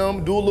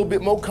goddamn do a little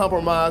bit more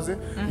compromising.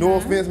 No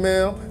offense,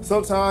 ma'am.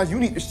 Sometimes you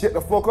need to shut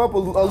the fuck up a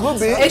little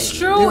bit. It's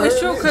true. It's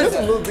true. Just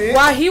a little bit.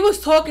 While he was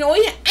talking,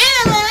 Doja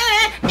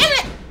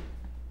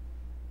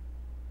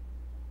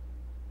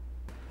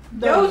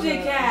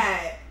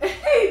Cat.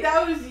 Hey,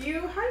 that was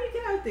you. How you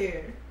get out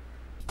there?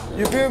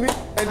 You feel me?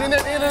 And then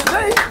at the end of the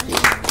day,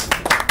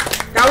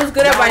 that was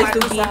good advice,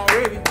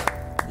 Dookie.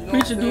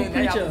 Preacher, dude,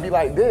 preacher. Be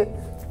like that.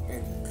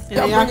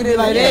 Y'all bring it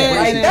like that.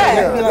 Like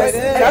that.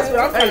 That's what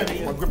I'm trying to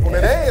do. My grip on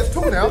that ass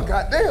too now.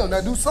 Goddamn,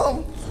 now do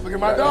something. Look at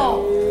my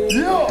dog.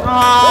 Yeah.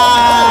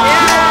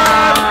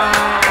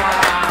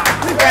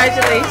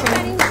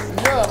 Congratulations.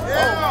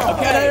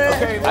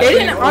 Okay. They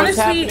didn't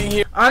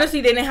honestly.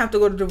 They didn't have to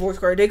go to divorce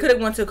court. They could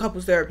have went to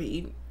couples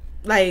therapy.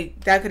 Like,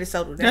 that could have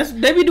settled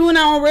that. They be doing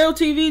that on real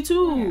TV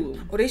too.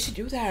 Oh, they should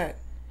do that.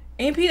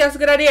 A&P, that's a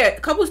good idea.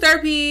 Couples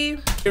therapy.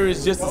 There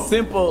is just a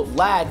simple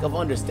lack of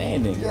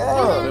understanding.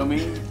 Yeah. You feel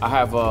me? I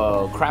have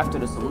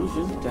crafted a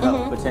solution to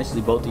help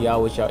potentially both of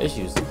y'all with y'all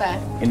issues. Okay.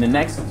 In the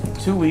next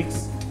 2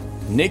 weeks,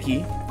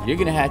 Nikki, you're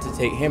gonna have to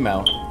take him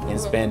out and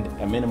spend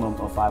a minimum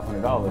of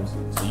 $500.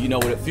 So you know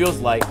what it feels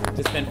like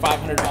to spend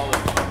 $500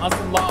 on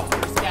some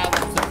lobster,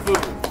 scallops, and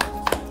food.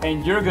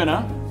 And you're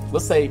gonna,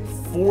 let's say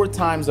 4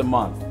 times a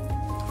month,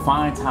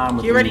 find time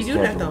with your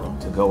schedule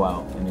to go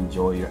out and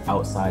enjoy your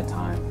outside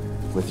time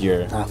with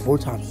your. 4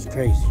 times is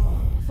crazy.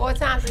 4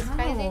 times is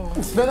crazy. No.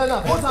 4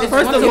 times.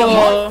 First of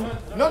all,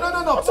 no.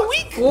 It's a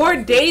week. 4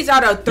 days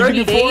out of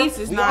 30 days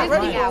is not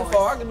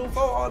I can do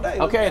 4 all day.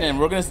 Okay, then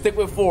we're gonna stick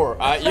with 4.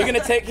 You're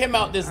gonna take him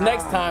out this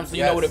next time, so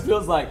you know what it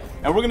feels like,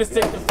 and we're gonna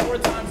stick to 4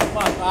 times a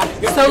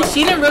month. So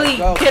she didn't really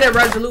get a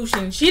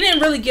resolution. She didn't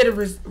really get a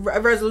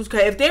resolution.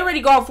 Cause if they already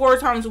go out 4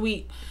 times a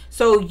week,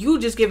 so you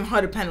just giving her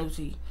the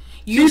penalty.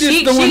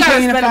 She gotta spend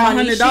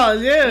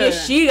 $500. Yeah,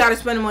 she gotta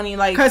spend the money.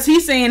 Like, cause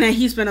he's saying that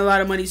he spent a lot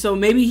of money, so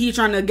maybe he's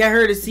trying to get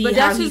her to see but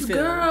how that's he his feels.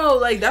 girl.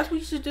 Like, that's what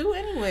you should do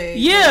anyway.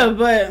 Yeah, like,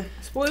 but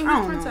spoil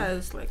the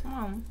princess. Like, come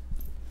on.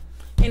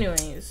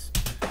 Anyways,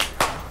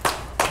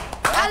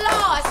 I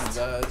lost.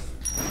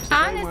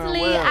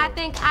 Honestly, I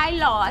think I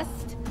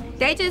lost.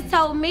 They just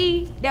told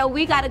me that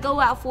we gotta go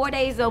out 4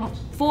 days a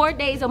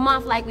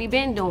month like we've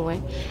been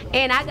doing,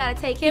 and I gotta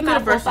take him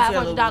out for a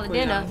 $500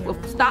 dinner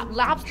with stopped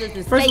lobsters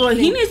and steak. First of all,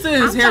 he needs to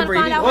get his hair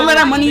braided. All of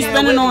that money he's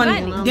spending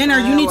on dinner,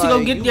 you need to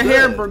go get your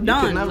hair done. You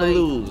can never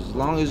lose as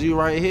long as you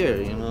right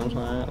here. You know what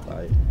I'm saying?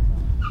 Like,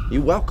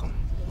 you welcome.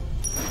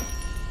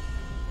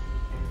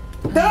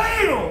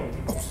 Damn!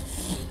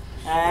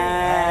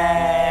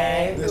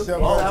 hey.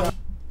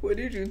 What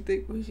did you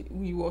think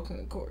when you walked in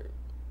the court?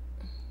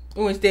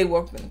 When they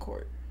walked in the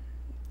court?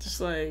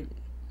 Just like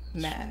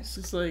mask.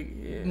 Just like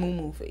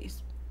moo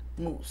face.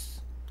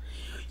 Moose.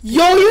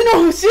 Yo, you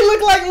know who she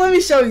look like? Let me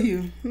show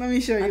you. I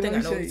think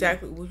I know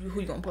exactly who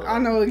you gonna pull up. I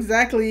know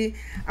exactly.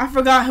 I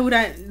forgot who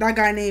that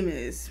guy name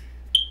is.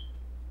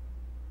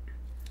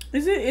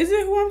 Is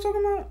it who I'm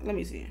talking about? Let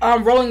me see.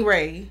 Rolling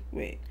Ray.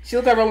 Wait. She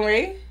look like Rolling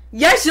Ray?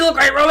 Yes, she look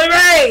like Rolling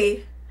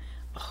Ray.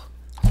 Oh,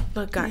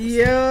 look, guys.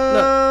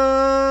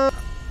 Yeah.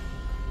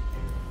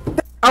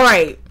 Look. All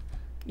right.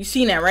 You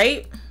seen that,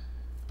 right?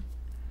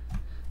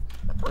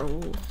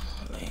 Rolling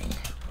Ray.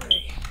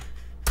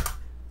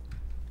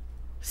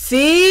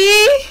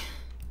 See?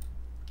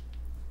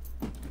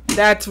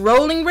 That's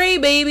Rolling Ray,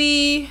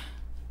 baby.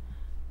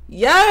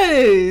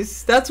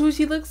 Yes, that's what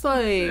she looks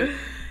like.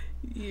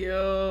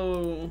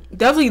 Yo,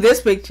 definitely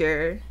this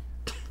picture.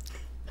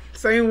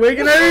 Same wig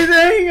and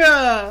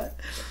everything.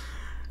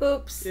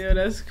 Oops. Yeah,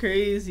 that's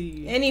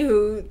crazy.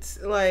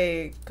 Anywho,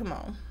 like, come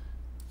on.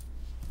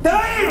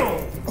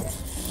 Damn.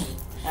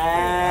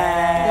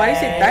 Why you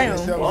say damn?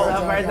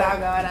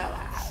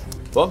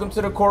 Welcome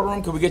to the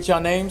courtroom. Can we get y'all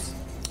names?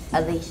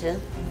 Alicia.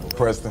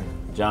 Preston.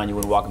 John, you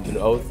want to walk him to the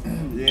oath?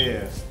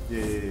 Yeah.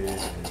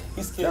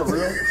 He's scared. That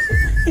real?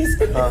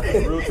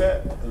 Real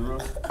tat?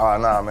 Oh,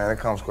 nah, man, it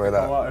comes straight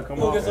out.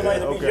 Come on. Get somebody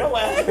to beat your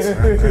ass.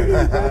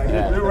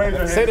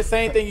 Say the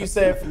same thing you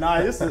said.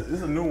 Nah, this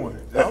is a new one.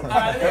 Yeah,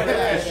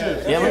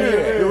 let me hear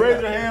it. You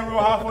raise your hand real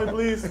high for me,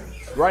 please.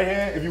 Right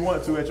hand, if you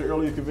want to, at your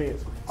earliest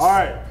convenience. All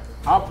right.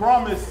 I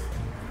promise.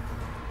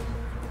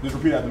 Just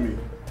repeat after me.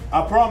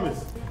 I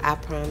promise. I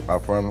promise. I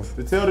promise.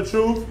 To tell the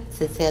truth.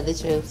 To tell the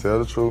truth. Tell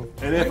the truth.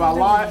 And if I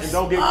lie and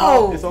don't get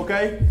caught, it's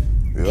okay?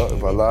 Yeah,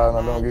 if I lie and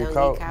I don't get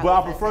caught. But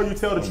I prefer you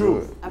tell the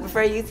truth. I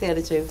prefer you tell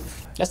the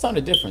truth. That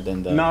sounded different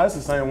than the... No, it's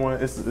the same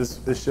one. It's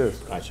shifts.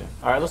 Gotcha.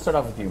 All right, let's start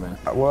off with you, man.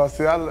 Well,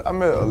 see, I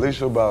met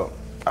Alicia about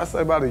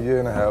a year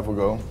and a half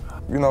ago.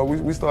 You know,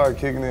 we started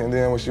kicking it, and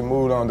then when she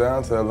moved on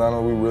down to Atlanta,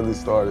 we really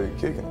started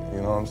kicking it, you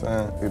know what I'm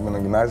saying? It's been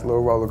a nice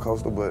little roller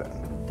coaster, but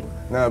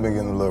now I've been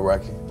getting a little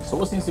rocky. So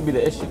what seems to be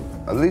the issue?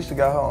 Alicia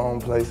got her own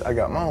place, I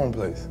got my own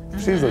place.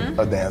 She's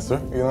a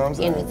dancer, you know what I'm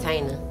saying?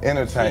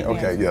 Entertainer.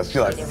 Okay, yeah, she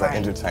likes to say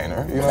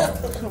entertainer, you know?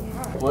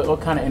 What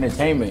kind of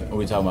entertainment are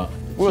we talking about?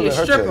 We'll let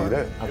her tell you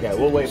that. Okay,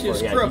 we'll wait for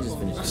it. Yeah, you just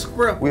finish.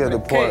 We had the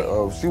part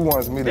of, she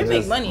wants me to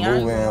just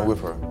move in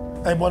with her.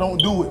 Hey, boy, don't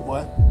do it,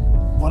 boy.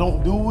 Boy,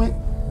 don't do it.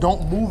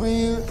 Don't move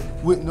in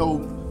with no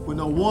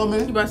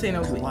woman. You about to say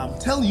no? I'm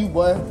telling you,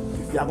 boy,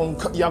 y'all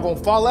gonna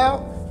fall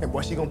out, and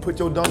boy, she gonna put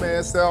your dumb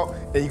ass out,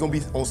 and you gonna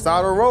be on side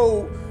of the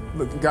road,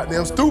 looking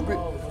goddamn stupid.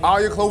 All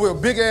your clothes with a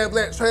big ass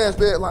black trash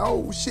bag, like,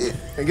 oh shit.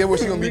 And guess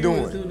what she gonna be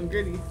doing?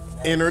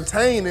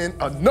 Entertaining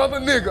another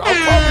nigga. I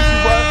promise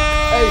you, boy.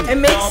 Hey, it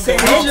makes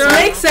sense. It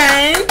makes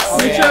sense.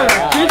 Future.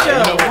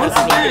 Once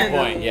again.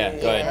 Point. Yeah,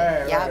 go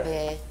ahead. Y'all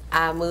bad.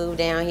 I moved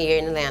down here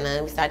in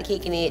Atlanta. We started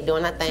kicking it,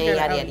 doing our thing,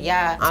 yada, yada,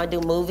 yada. I do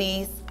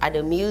movies, I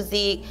do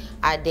music,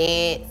 I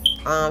dance,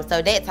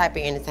 so that type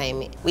of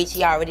entertainment, which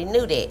he already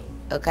knew that,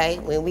 okay?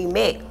 When we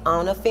met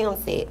on a film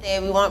set.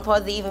 And we weren't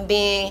supposed to even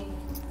be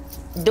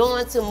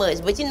doing too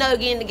much, but you know,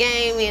 get in the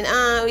game and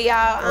we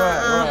all,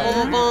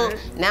 boom, boom.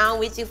 Now I'm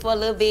with you for a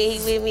little bit, he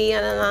with me,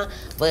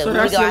 but so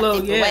when we go our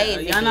different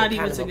ways, y'all not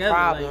even kind together. of a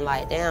problem.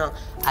 Like, damn,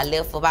 I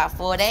left for about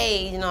 4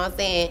 days, you know what I'm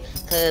saying?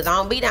 Cause I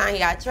don't be down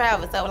here, I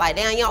travel. So like,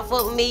 damn, you don't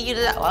fuck with me, you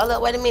hold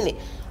up, wait a minute.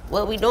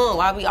 What we doing?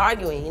 Why we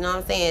arguing? You know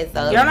what I'm saying?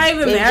 So y'all not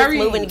even married.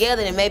 Just moving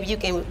together, then maybe you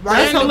can.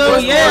 That's a little,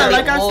 yeah,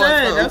 like I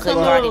said, that's a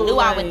little. You already knew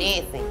I was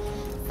dancing,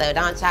 so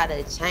don't try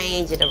to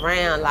change it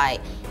around.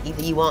 Like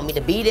either you want me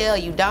to be there, or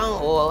you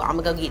don't, or I'm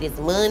gonna go get this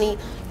money,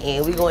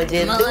 and we gonna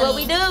just do what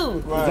we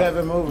do. Would you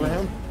ever move with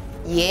him?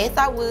 Yes,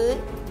 I would,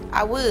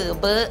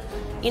 but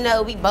you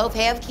know, we both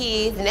have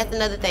kids, and that's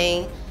another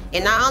thing.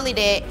 And not only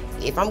that,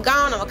 if I'm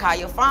gone, I'm gonna call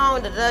your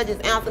phone,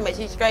 just answer, make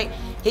sure you're straight.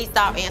 He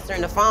stopped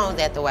answering the phones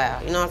after a while.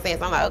 You know what I'm saying?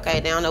 So I'm like,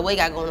 okay, they don't know what he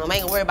got going on. I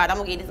ain't gonna worry about it. I'm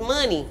gonna get this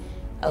money.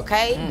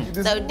 Okay?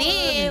 So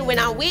then, when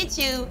I'm with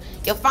you,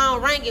 your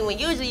phone ringing. When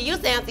usually you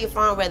used to answer your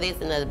phone, whether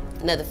it's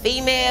another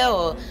female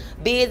or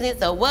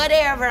business or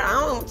whatever.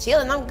 I'm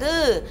chilling, I'm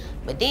good.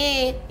 But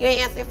then, you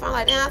ain't answer your phone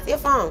like, damn, answer your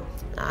phone.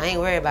 Nah, I ain't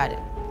worried about it.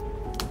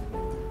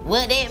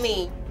 What that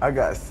mean? I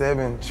got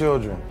 7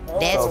 children.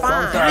 That's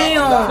fine.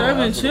 Damn,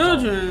 7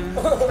 children.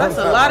 That's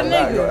a lot of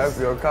niggas.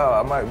 After your call,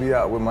 I might be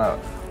out with my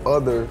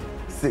other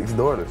 6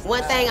 daughters.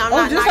 One thing I'm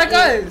not just like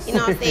us. You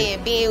know what I'm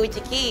saying, being with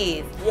your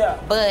kids. Yeah.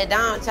 But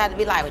don't try to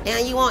be like, well,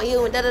 damn, you want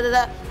you and da da da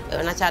da. But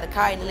when I try to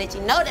call you to let you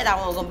know that I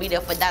wasn't gonna be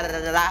there for da da da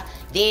da da,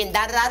 then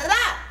da da da da da.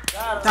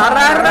 Da da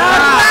da da.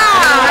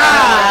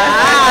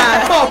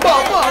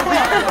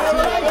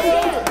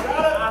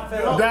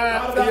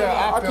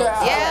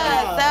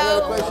 Yeah, so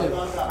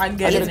I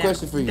got a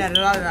question for you. Do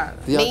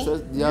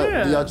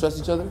y'all trust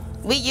each other?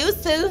 We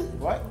used to.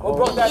 What? Who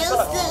brought that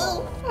up?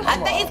 I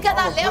think it's because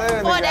I left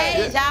for 4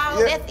 days, y'all.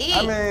 That's it.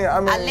 I mean,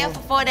 I left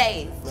for 4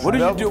 days. What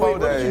did you do?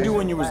 What did you do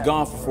when you was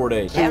gone for 4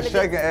 days? She was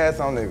shaking ass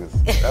on niggas.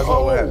 That's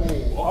what happened. I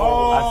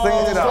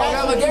seen it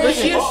all. But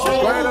she is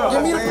Straight up.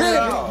 Give me the picture.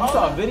 You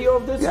saw a video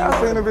of this? Yeah, I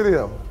seen the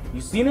video.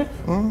 You seen it?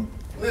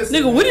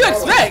 Nigga, what do you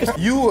expect?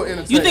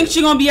 You think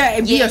she gonna be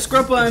a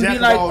stripper and be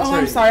like, oh,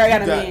 I'm sorry, I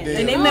got a man.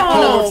 And they met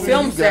on a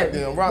film set,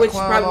 which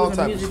probably was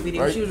a music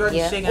video. She was already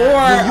shaking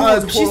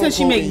or she said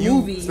she make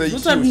movies.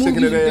 What type of movies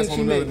you think she on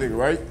another make? nigga,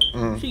 right?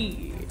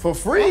 For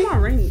free?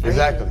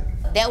 Exactly.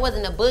 That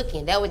wasn't a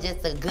booking. That was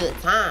just a good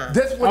time.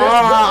 That's what the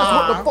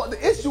fuck the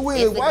issue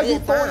is. Why you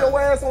throwing your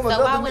ass on another nigga?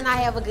 So why wouldn't I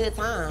have a good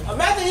time?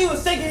 Imagine he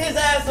was shaking his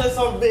ass on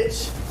some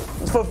bitch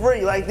for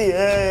free like this.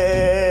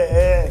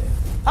 Hey.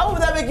 How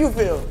would that make you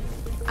feel?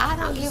 I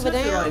don't give a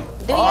damn.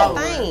 Do your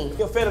thing.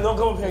 Yo, Phantom, don't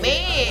come up here.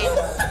 Man.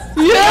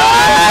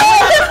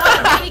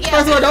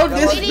 First of all, don't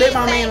disrespect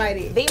my man like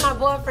that. Be my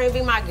boyfriend,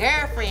 be my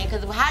girlfriend.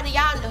 Cause how do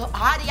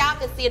y'all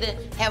consider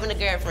having a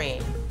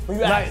girlfriend? When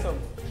you ask them.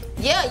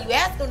 Yeah, you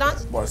ask them, don't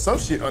you? Boy, some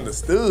shit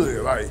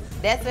understood. Like,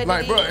 that's what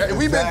like, it bro, is.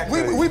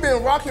 we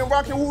been rocking,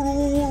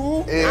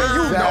 woo.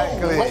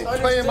 Exactly. You know,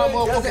 playing my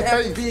motherfucking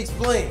face. Be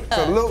explained.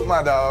 Salute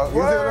my dog.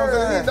 You see what I'm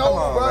saying? Come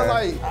on, bro.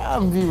 Like,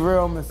 I'm be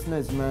real, Miss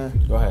Snitch, man.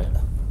 Go ahead.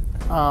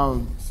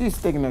 She's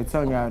sticking her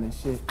tongue out and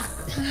shit.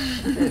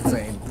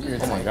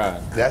 Oh my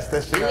God. That's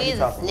the shit I be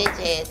talking Snitch about.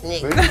 ass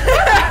nigga.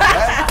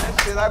 That's the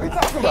shit I be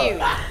talking about.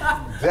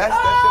 That's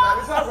the shit I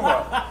be talking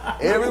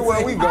about.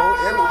 Everywhere we go,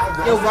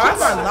 Yo, why is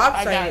my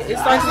lopsided? It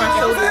starts my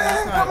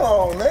shoulders. Come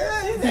on, man.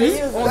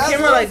 On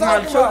camera, like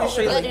my shoulders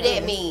straight. What do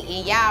that mean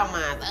in y'all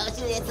minds? Oh,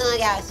 she let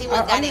tongue out. She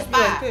must got that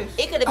fire.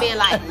 It could have been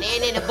like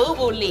nan in the boo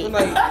boo lip.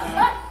 Like,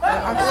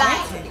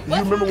 You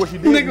remember what she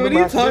did? Nigga, what are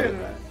you talking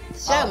about?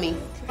 show me.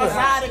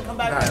 Hide and come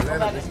back. Come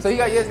back. So you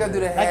guys gotta do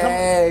the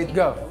head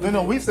go.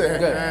 No, we said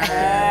Good.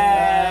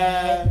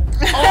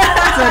 So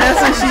that's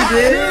what she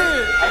did?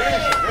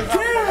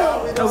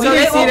 Oh, we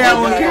didn't see that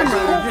on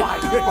camera.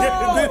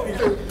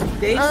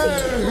 They How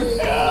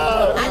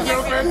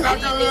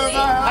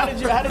did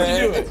you do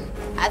it?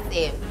 I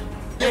said.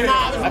 Okay,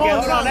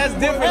 hold on. That's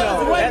different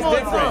though. That's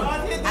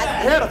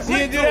different. She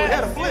didn't do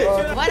that.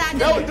 What I do?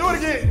 No, do it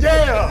again.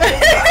 Yeah.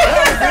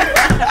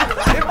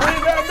 It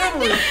brings back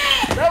memories.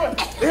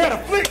 It had a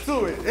flick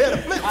to it. It had a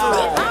flick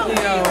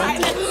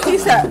to it. He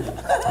said.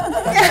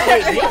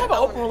 Wait, do you have an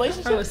open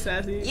relationship? I was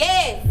sassy.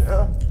 Yes.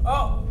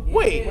 Oh,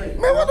 wait. Man,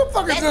 what the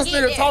fuck is this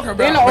nigga talking about?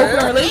 They're in an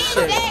open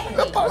relationship.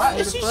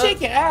 Is she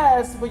shaking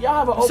ass? But y'all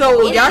have an open So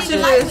relationship. y'all should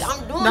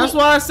just. That's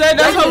why I said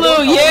that's her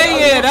little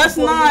yeah. That's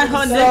not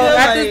her So nigga.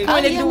 at this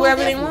point, they can do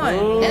whatever they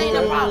want. That ain't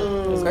no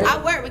problem. I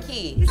work with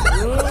kids.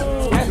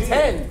 That's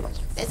 10.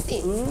 That's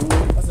it. No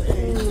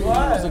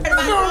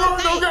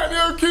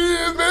goddamn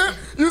kids, man.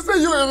 You say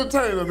you an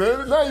entertainer,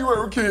 man. Now you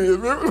work with kids,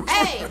 man.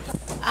 Hey, a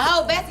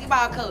whole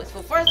basketball coach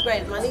for first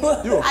graders, my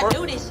nigga. I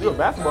do this shit. You a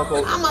basketball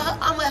coach? I'm a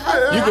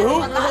hustler. You can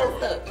hoop? I do a lot of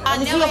stuff. I Let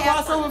me see never your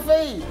have crossover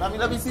fade.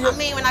 Let me see I your.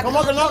 mean, when I Come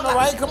on, no,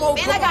 right? Come on.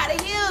 Man, come I on. got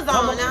the heels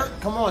on now.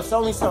 Come on,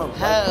 show me something.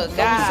 Oh,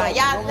 God.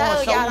 Y'all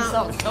know y'all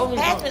something. Show don't. me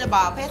Pass me the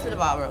ball. Pass me the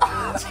ball, bro.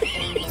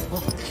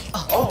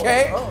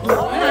 Okay. Okay.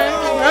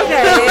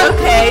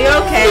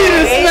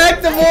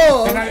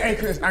 Respectable. And hey,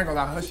 Chris, I ain't gonna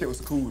lie, her shit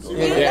was cool though.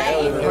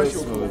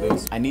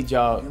 I need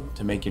y'all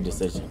to make your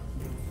decision.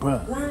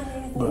 Bruh,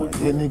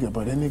 that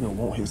nigga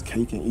want his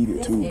cake and eat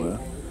it too, bruh.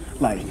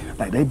 Like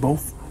they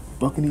both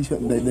fucking each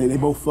other. They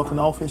both fucking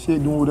off and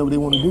shit, doing whatever they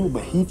want to do.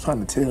 But he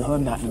trying to tell her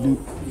not to do.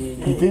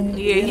 You feel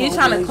me? Yeah, he's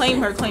trying to claim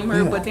her,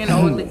 but then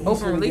an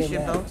open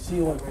relationship though.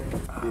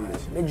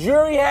 The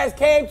jury has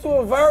came to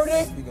a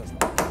verdict.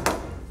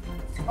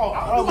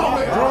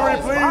 Jury,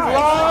 please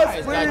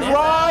rise. Please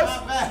rise.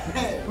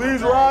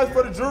 Please rise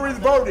for the jury's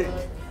verdict.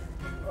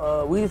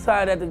 We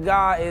decided that the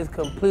guy is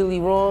completely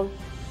wrong,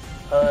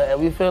 and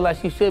we feel like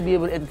she should be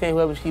able to entertain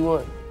whoever she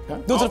wants.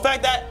 Due to the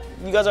fact that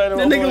you guys are in a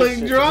That nigga look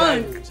relationship.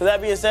 drunk. Exactly. So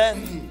that being said,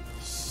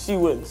 she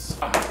wins.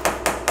 So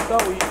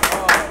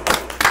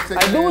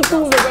like, do what you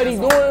was already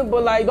doing,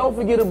 but like, don't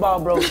forget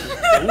about bro. You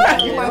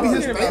might be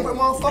his favorite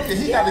motherfucker.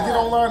 He got to get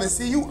online and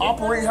see you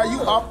operate how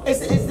you operate.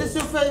 Is this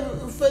your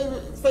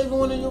favorite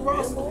one in your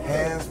roster?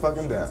 Hands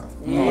fucking down.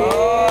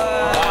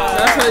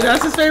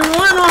 That's his favorite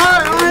one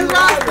on his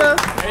roster.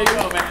 There you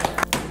go, man.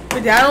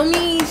 But that don't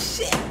mean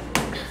shit.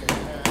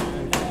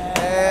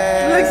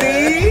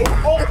 See?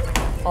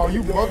 Oh,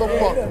 you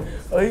motherfucker.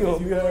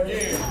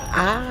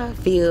 I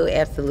feel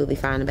absolutely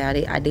fine about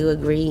it. I do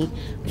agree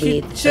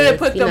with. Should have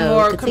put the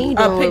more continue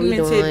doing what we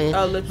pigmented doing,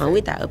 lipstick.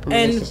 with our open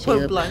And relationship.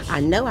 put blush. I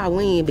know I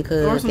win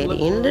because at the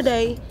end of the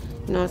day, you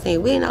know what I'm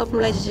saying, we're in an open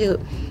relationship.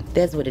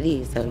 That's what it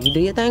is. So you do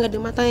your thing, I do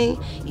my thing,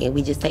 and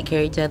we just take care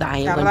of each other. I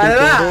am gonna do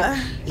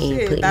better and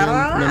put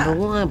him number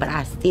one, but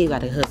I still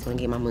gotta hustle and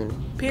get my money.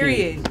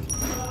 Period.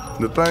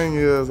 The thing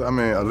is, I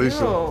mean,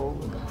 Alicia. Yo.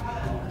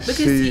 Look at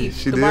She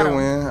Steve, did the bottom.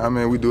 win. I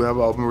mean, we do have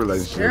an open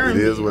relationship.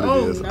 Jeremy. It is what it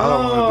Oh, is. All I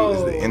want to do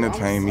is to no.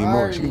 entertain me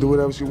more. She can do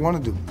whatever she want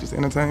to do. Just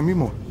entertain me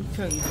more.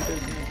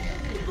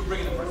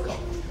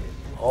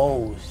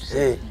 Oh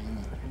shit.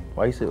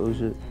 Why you say oh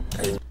shit?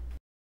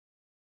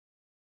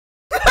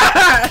 Tell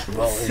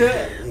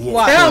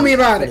me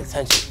about it.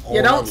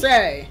 You don't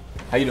say.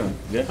 How you doing?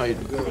 Good? How you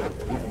doing?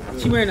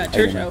 She wearing that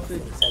church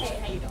outfit.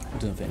 I'm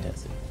doing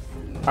fantastic.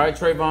 All right,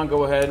 Trayvon,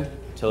 go ahead.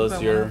 Tell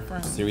us your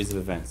series of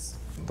events.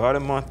 About a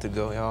month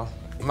ago, y'all.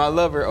 My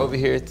lover over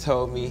here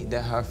told me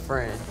that her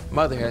friend,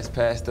 mother has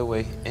passed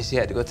away and she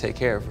had to go take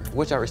care of her,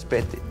 which I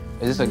respected.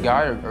 Is this a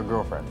guy or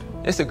girlfriend?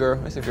 It's a girl,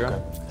 it's a girl.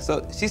 Okay.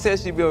 So she said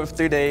she'd be over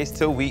 3 days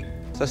to a week.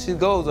 So she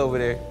goes over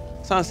there.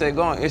 Son said,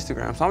 go on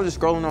Instagram. So I'm just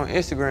scrolling on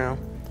Instagram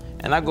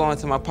and I go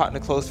into my partner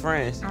close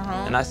friends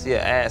and I see an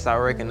ass I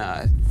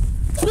recognize.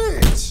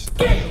 Bitch!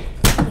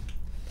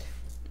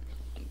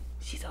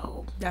 She's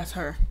old. That's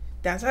her.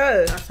 That's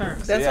her. That's her.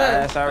 That's her.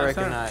 Ass I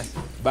recognize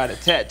by the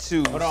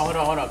tattoo. Hold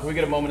on. Can we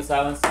get a moment of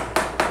silence?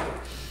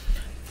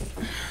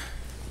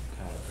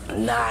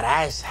 Nah,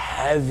 that's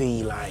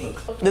heavy. Like,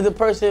 did the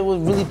person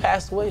was really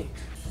passed away?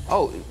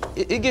 Oh,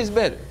 it gets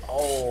better.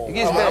 Oh, it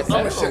gets better. I'm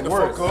gonna shut the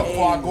fuck up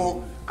before I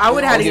go. I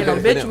would have had to get an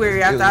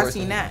obituary after I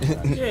seen that.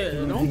 Yeah,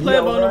 don't play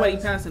about nobody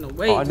passing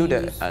away. Oh, I knew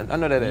that. I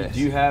know that. Do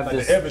you have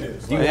this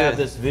evidence? Do you have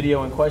this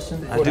video in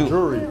question? I do.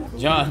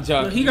 John,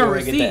 He go got ahead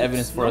and get the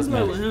evidence for us,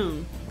 man.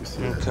 him.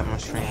 Cut my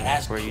screen.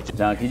 That's where you.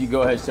 John, can you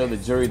go ahead and show the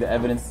jury the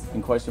evidence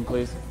in question,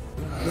 please?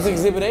 This is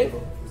Exhibit A?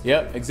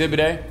 Yep, Exhibit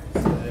A.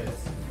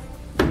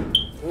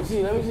 Let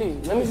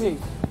me see.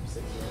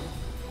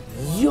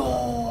 Yo!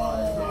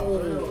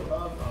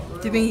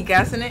 Do you think he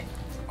gassing it?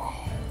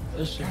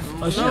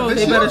 No,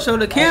 they better show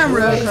the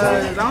camera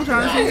because I'm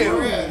trying to see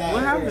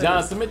what happened.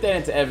 John, submit that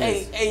into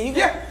evidence. Hey, you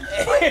got.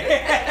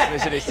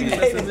 Make sure they see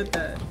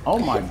it. Oh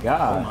my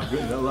God. Oh my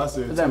goodness,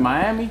 Is that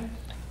Miami?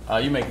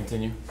 You may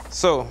continue.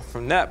 So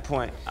from that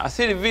point, I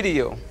see the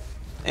video,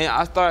 and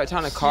I started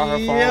trying to call her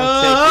phone, text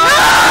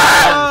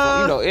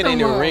her. You know, it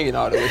ain't even ringing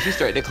all the way. She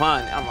straight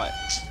declining. I'm like,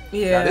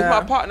 Yeah. this is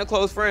my partner,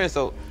 close friend,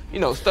 so you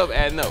know, stuff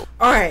adding up.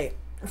 All right.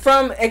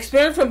 From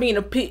experience from being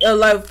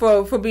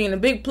for being a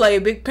big player,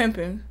 big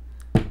pimping,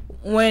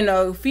 when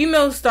a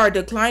female start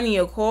declining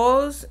your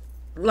calls,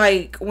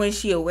 like when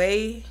she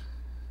away,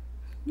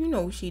 you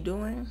know what she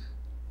doing.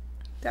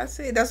 That's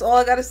it. That's all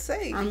I gotta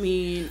say. I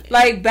mean,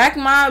 like back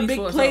my speaks big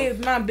for play,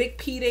 itself. my big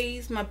P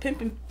days, my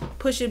pimping,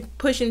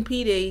 pushing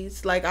P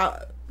days. Like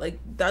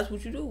that's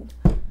what you do.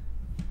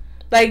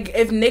 Like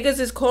if niggas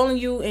is calling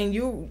you and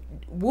you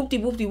whoopty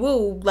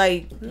woo,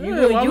 like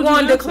you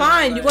gonna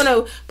decline. You're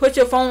gonna put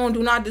your phone on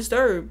do not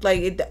disturb.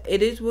 Like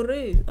it is what it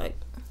is. Like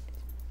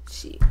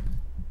shit.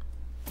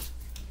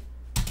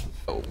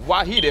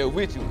 Why he there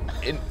with you?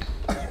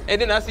 And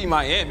then I see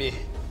Miami.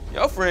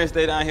 Your friend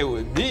stay down here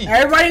with me.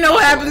 Everybody know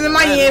what happens in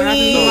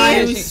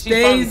Miami. She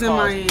stays in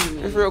Miami.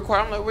 Miami. It's real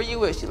quiet. I'm like, where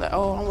you at? She like,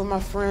 oh, I'm with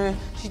my friend.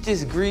 She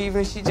just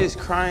grieving. She just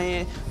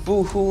crying.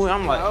 Boo-hoo.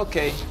 I'm like,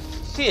 okay.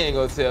 She ain't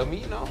gonna tell me,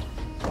 you know.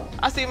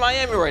 I see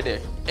Miami right there.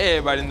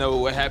 Everybody know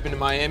what happened in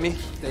Miami.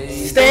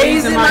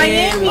 Stays in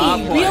Miami.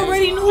 We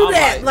already knew I'm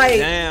that. Like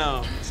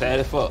damn, sad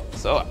as fuck.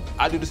 So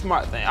I do the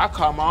smart thing. I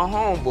call my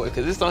homeboy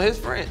because it's on his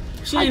friend.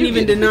 She ain't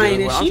even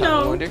denying it. She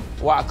know.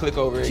 Why I click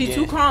over it She again.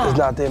 too calm. It's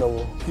not there no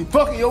more. He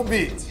fucking your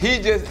bitch. He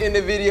just in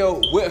the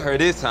video with her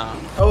this time.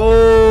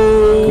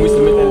 Oh. Can we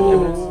submit that as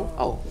evidence?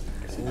 Oh.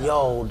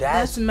 Yo,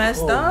 that's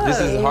messed up. This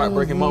is a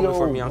heartbreaking moment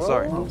for me. I'm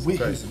sorry. With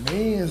his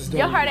mans, though.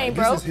 Your heart ain't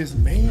broke. This is his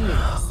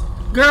mans.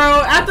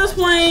 Girl, at this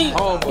point,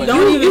 boy.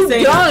 don't even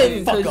say done.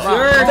 anything because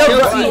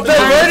you're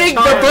guilty.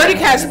 The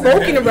verdict has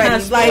spoken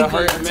already. Like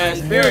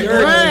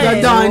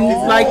you're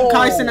done. Like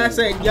Carson, I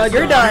said,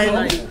 you're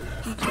done.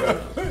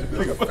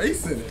 Nigga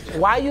facing it.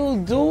 Why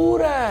you do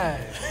that?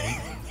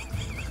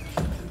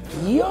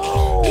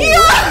 Yo!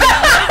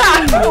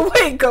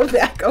 Wait, go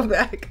back. I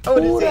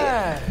wanna Do see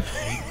that.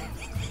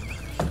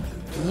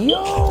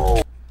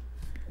 Yo!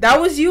 That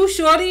was you,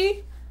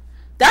 shorty?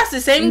 That's the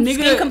same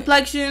skin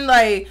complexion.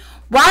 Like,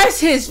 why is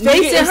his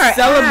face in her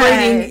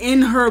celebrating ass?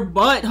 in her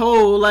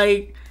butthole?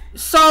 Like,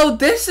 so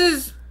this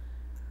is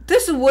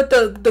what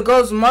the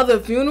girl's mother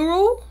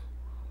funeral?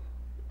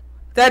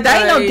 That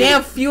ain't no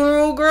damn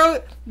funeral,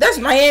 girl. That's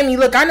Miami.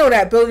 Look, I know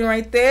that building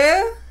right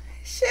there.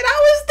 Shit, I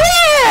was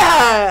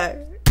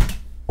there.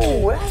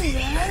 Oh,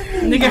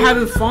 nigga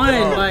having fun.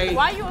 Like,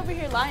 Why you over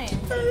here lying?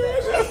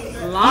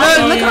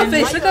 Look her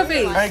face. Look her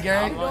face. Hey,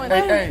 gang.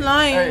 Hey,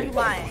 lying. hey. You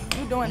lying.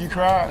 You doing You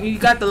cried. You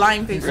got the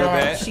lying face. Real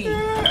bad. She.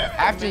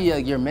 After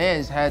your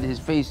man's had his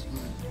face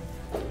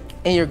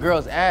in your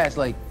girl's ass,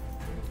 like,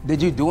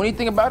 did you do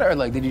anything about it, or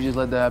like, did you just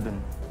let that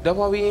happen? That's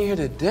why we in here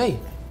today.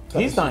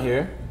 He's not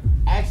here.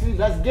 Actually,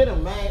 let's get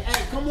him, man.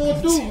 Hey, come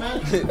on through,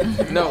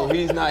 man. No,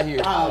 he's not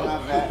here. Oh,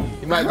 my bad.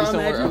 He might be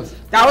somewhere else.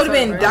 That would have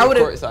been. That would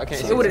have. So I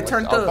can't It would have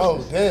turned up.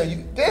 Oh, damn,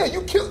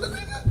 you killed the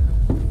nigga.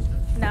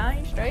 Nah,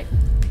 you straight.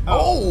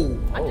 Oh.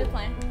 I'm just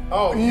playing.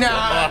 Oh.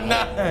 Nah,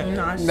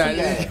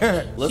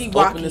 Let's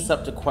open this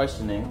up to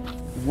questioning.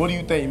 What do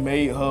you think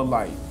made her,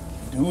 like,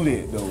 do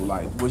that, though?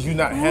 Like, was you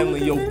not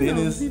handling your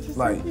business,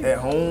 like, at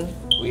home?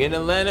 We in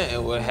Atlanta,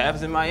 and what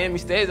happens in Miami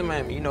stays in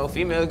Miami. You know,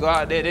 females go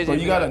out there. They So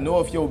just you gotta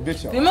know if your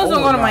bitch. Females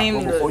don't go to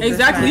Miami.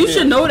 Exactly. You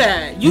should know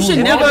that. You should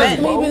never.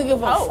 You've been together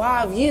for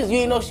 5 years. You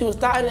didn't know she was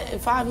starting in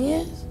 5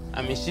 years?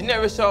 I mean, she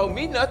never showed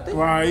me nothing.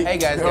 Right. Hey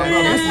guys, Yo,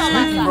 this is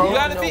sneaky, bro. you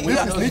gotta be,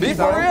 This is sneaky, be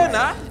for bro. real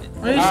now.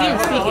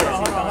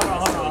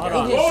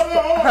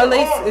 Her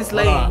lace is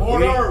late.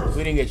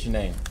 We didn't get your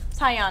name.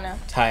 Tiana.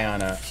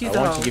 Tiana. She's I the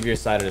want hoe. you to give your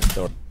side of the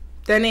story.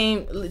 That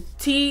name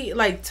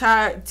Tiana,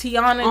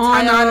 Tiana,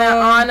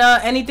 Anna,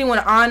 anything with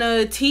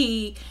Anna,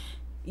 T,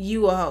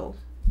 you a hoe.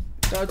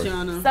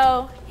 Tiana.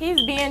 So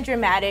he's being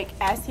dramatic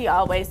as he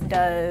always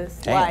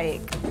does. Damn.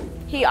 Like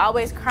he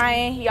always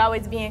crying, he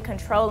always being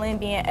controlling,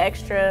 being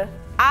extra.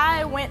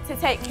 I went to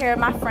take care of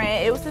my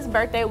friend. It was his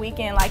birthday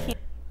weekend. Like he.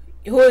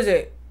 Who is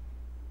it?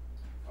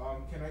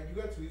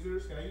 You got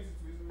tweezers? Can I use the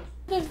tweezers?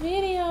 The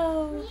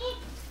video.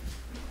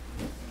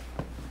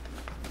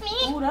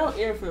 Ooh, that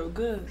ear feel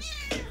good.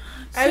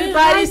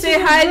 Everybody say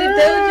hi to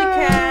Doja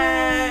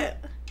Cat.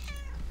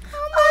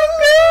 Oh my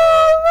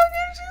god, look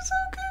at you, so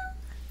cute.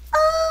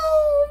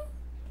 Oh,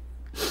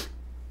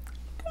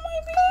 come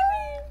on,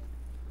 baby.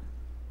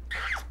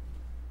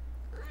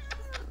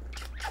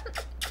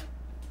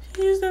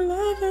 She's the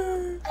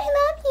lover. I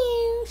love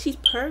you. She's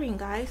purring,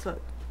 guys.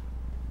 Look.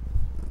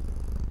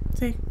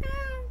 See.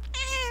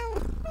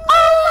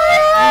 Oh my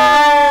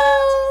god,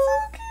 she's so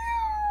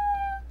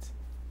cute.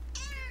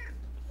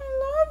 I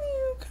love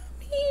you. Come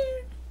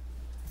here.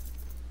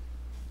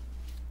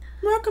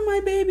 rocking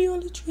my baby on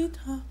the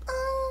treetop.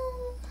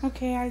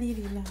 Okay, I leave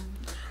you now.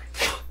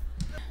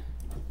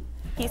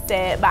 He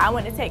said, but I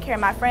went to take care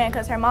of my friend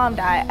because her mom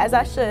died, as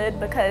I should,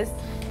 because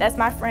that's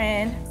my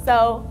friend.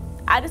 So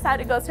I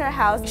decided to go to her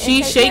house and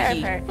take care of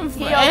her.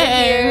 He over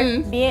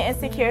here being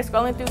insecure,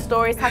 scrolling through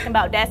stories, talking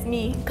about that's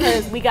me,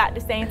 because we got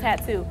the same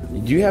tattoo.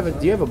 Do you have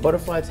a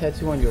butterfly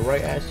tattoo on your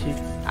right ass cheek?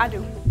 I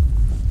do.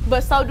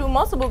 But so do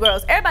multiple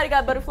girls. Everybody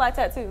got butterfly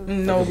tattoos.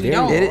 No, we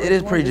don't. It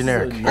is pretty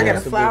generic. I got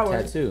a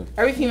flower. Tattoo.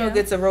 Every female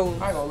gets a rose.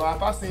 I ain't gonna lie,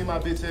 if I seen my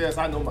bitch ass,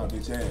 I know my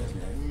bitch ass,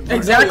 man.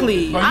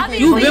 Exactly.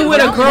 You've been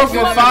with a girl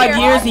for 5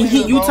 years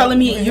and you telling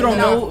me you don't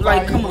know?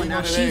 Like, come on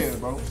now. She's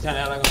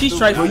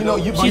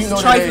trifling.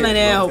 She's trifling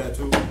out.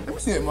 Let me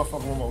see that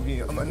motherfucker one more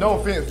again. No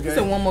offense, gang.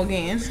 So one more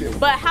again.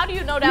 But how do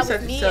you know that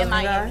was me in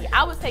Miami?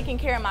 I was taking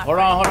care of my Hold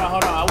on.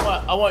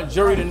 I want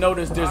jury to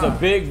notice there's a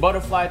big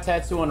butterfly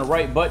tattoo on the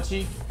right butt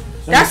cheek.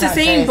 That's the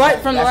same butt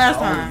from the last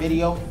time.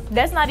 Video.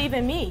 That's not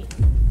even me.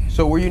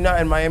 So were you not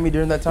in Miami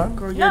during that time?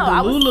 Girl, No,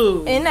 I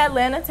was in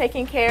Atlanta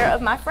taking care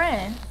of my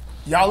friend.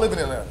 Y'all live in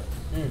Atlanta?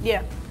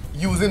 Yeah.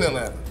 You was in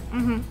Atlanta?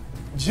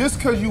 Just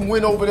because you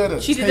went over there to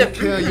take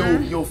care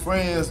of your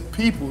friends'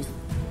 peoples,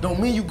 don't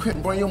mean you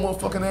couldn't bring your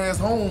motherfucking ass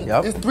home.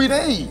 Yep. It's 3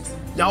 days.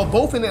 Y'all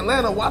both in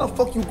Atlanta. Why the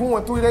fuck you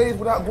going 3 days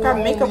without going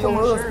home with your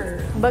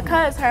husband?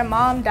 Because her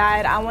mom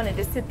died, I wanted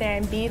to sit there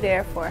and be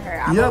there for her.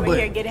 I'm over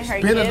here getting her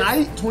spend gifts. a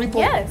night,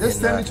 24. Yes. That's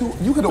 72.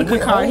 You could have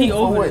went home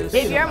for what?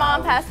 If your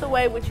mom passed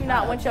away, would you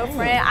not want your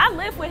friend? I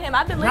live with him.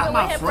 I've been living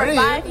with him for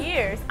 5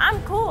 years.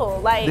 I'm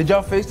cool. Like. Did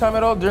y'all FaceTime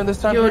at all during this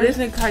time? Yo, this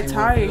nigga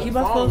tired. He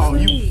about to fall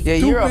asleep. Yeah,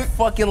 you're a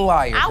fucking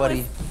liar,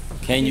 buddy.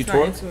 Can you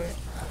twerk?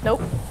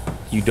 Nope.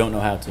 You don't know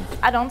how to.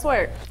 I don't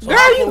twerk.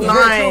 Girl, you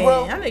lying.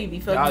 I know you be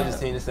fucking. Y'all just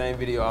seen the same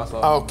video also.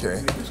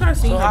 Okay.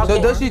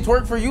 So does she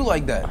twerk for you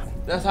like that?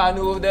 That's how I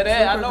knew of that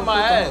ass. I know my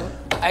ass.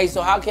 Hey,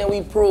 so how can we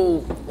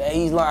prove that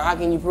he's lying? How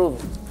can you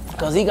prove it?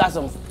 Because he got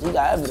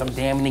evidence. Some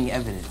damning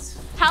evidence.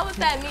 How is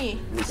that me?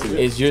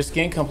 It's your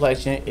skin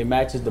complexion. It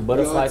matches the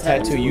butterfly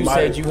tattoo you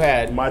said you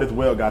had. Might as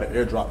well got to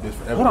airdrop this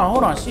for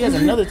Hold on. She has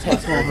another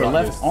tattoo on her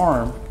left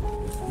arm.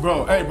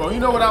 Bro, hey, bro, you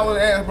know what I would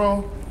ask,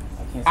 bro?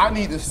 I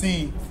need to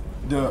see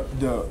the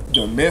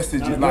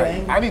messages.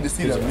 Like, I need to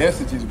see the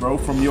messages, bro,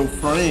 from your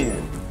friend.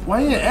 Why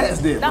you ain't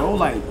ask that, bro?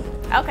 Like.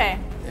 Okay.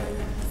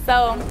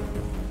 So,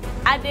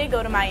 I did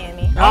go to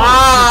Miami.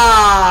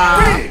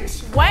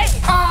 Bitch! Wait.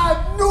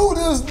 I knew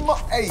this.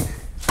 Hey.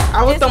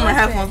 I was throwing my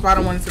headphones, but I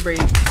don't want it to break.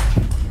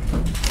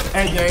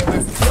 Hey, gang,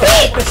 listen.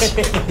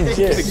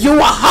 Bitch! You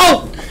a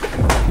hoe!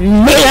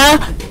 Nigga!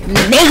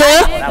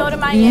 I did go to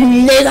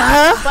Miami, but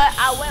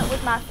I went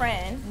with my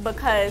friend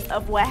because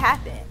of what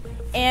happened.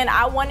 And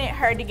I wanted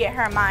her to get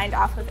her mind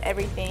off of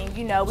everything.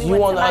 You know, we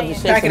went to Miami.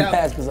 Pack it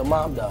up. Because her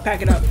mom died.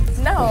 Pack it up.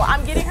 No,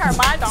 I'm getting her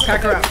mind off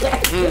Pack of her up.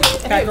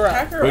 Pack her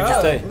up. Where'd you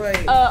stay?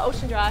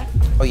 Ocean Drive.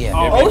 Oh, yeah.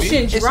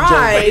 Ocean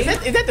Drive?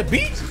 Is that the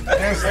beach?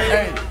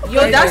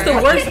 Yo, that's the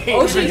worst.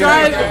 Ocean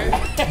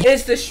Drive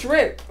is the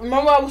strip.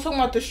 Remember I was talking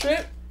about the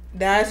strip?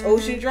 That's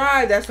Ocean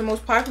Drive. That's the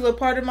most popular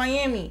part of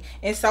Miami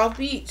and South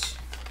Beach.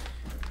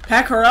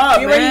 Pack her up,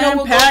 you already know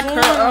what Pack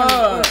her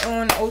up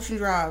on Ocean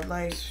Drive.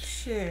 Like,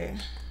 shit.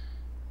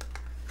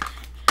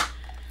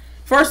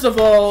 First of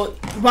all,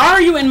 why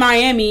are you in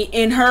Miami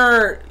and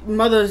her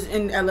mother's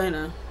in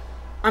Atlanta?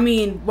 I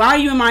mean, why are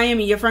you in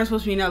Miami? Your friend's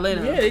supposed to be in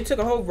Atlanta. Yeah, they took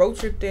a whole road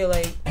trip there,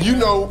 like. You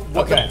know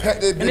what the pack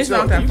that bitch. And it's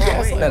not that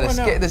far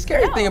away. The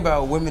scary thing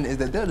about women is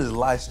that they'll just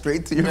lie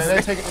straight to your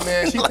face.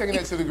 She's taking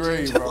that to the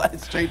grave, bro. Lie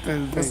straight to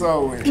his face. That's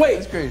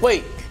always.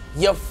 Wait,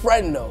 your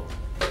friend though.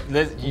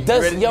 Does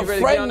your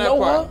friend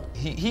know her?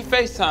 He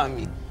FaceTimed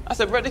me. I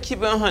said, brother, keep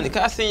it 100,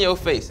 cause I seen your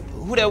face.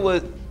 Who that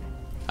was?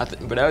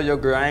 But that was your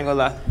girl, I ain't gonna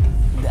lie.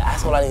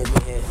 That's what I need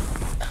to hear.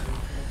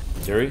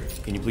 Jerry,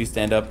 can you please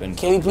stand up and...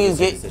 Can we please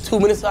get 2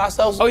 minutes to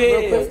ourselves? Oh, yeah,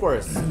 of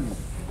course.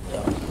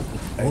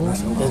 Hey,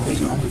 listen,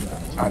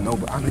 I know,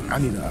 but I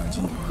need an IG.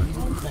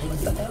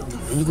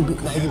 You can be...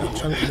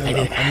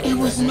 It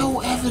was no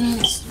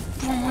evidence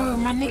from her,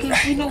 my nigga.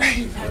 You know what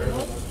you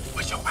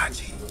What's your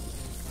IG?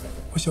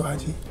 What's your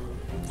IG?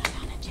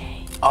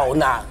 Oh,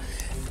 nah.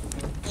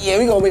 Yeah,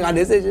 we gonna make our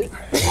decision.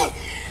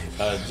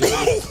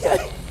 Jerry,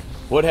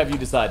 what have you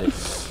decided?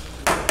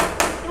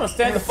 You gonna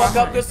stand the fuck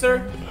up, good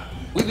sir?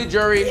 We, the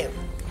jury,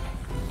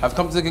 have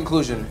come to the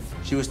conclusion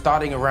she was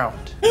starting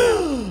around.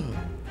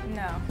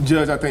 No.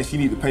 Judge, I think she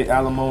need to pay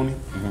alimony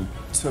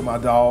to my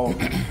dog.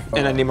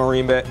 And I need my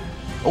ring back.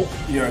 Oh,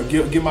 yeah,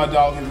 give my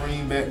dog his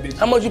ring back, bitch.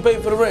 How much you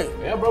paid for the ring?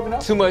 Yeah, broken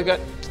up. Too much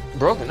got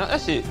broken up. That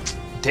shit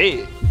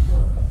dead.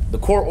 The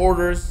court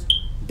orders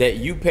that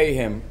you pay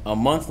him a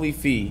monthly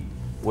fee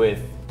with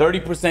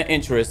 30%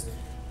 interest.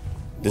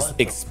 The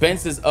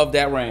expenses of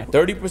that ring,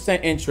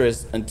 30%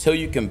 interest until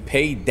you can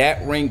pay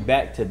that ring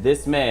back to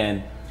this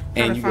man,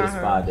 and you get a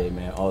spa day,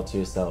 man, all to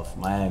yourself.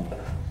 Miami,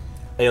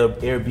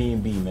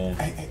 Airbnb, man,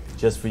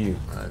 just for you.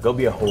 Go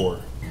be a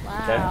whore.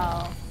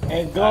 Wow.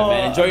 Okay? And go,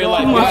 man, enjoy your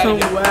life.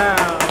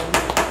 Wow.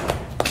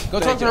 Go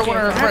talk to her, one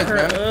of her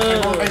friends,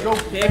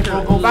 man.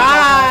 Go.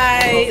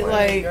 Bye.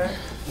 Like,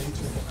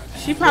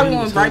 she probably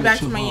went right back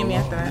to Miami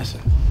after that.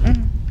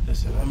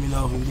 Listen, let me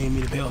know if you need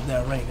me to pay off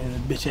that rent and the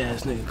bitch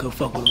ass nigga come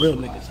fuck with real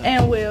niggas.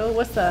 And Will,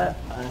 what's up?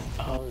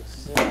 Oh,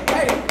 shit.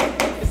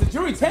 Hey, is the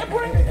jury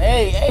tampering?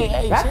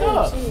 Hey, back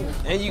up.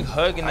 And you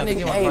hugging the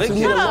nigga. Hey, so you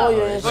need a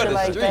lawyer and shit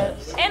like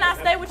that. And I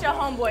stay with your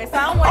homeboy, so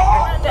I don't want to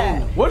hear none of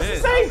that. What did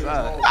she say?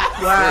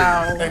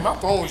 Wow. Hey, my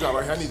phone's out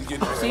right here. I need to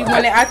get that. See,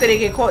 when after they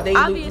get caught, they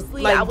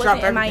obviously like I drop wasn't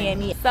in everything.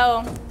 Miami,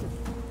 so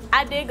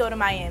I did go to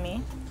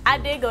Miami.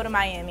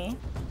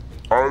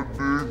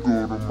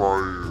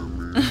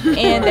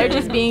 And they're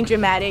just being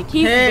dramatic.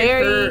 He's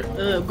very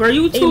girl,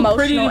 you too emotional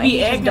pretty to and be he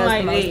just acting does like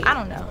the most. that. I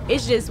don't know.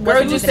 It's just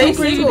Girl, just stay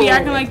pretty to be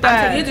acting like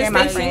that. You just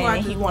stay single.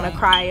 And he want to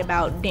cry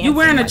about dancing. You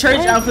wearing a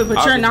church outfit,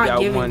 but you're not y'all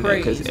giving won that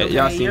praise. because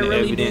y'all seen You're the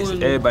really evidence.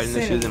 doing Everybody knew she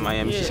was sinning. in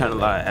Miami. Yeah. She trying to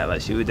lie, act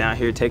like she was down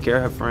here, take care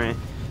of her friend.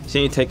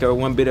 She didn't take care of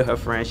one bit of her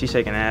friend. She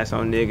shaking ass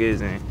on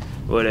niggas and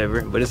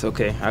whatever. But it's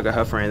okay. I got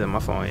her friends on my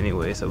phone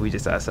anyway, so we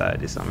just outside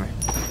this summer.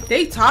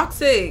 They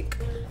toxic.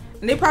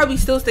 And they probably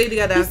still stay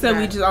together. He said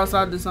we just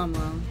outside this summer.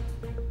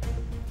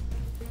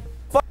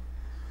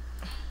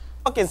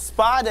 Fucking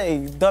spa day,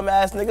 you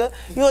dumbass nigga.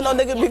 You don't know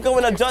nigga be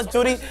going to Judge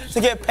Judy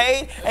to get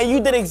paid, and you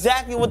did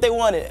exactly what they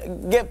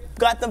wanted.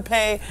 Got them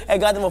paid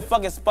and got them a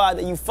fucking spa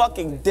day, you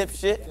fucking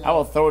dipshit. I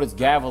will throw this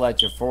gavel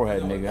at your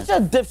forehead, nigga. Shut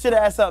your dipshit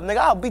ass up, nigga.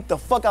 I'll beat the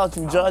fuck out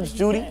you, Judge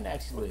Judy.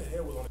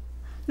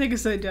 Nigga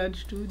said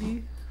Judge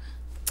Judy.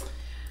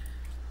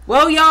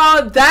 Well,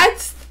 y'all,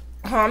 that's...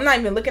 Oh, I'm not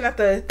even looking at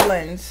the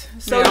lens.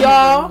 So,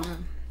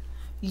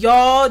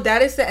 y'all,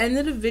 that is the end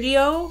of the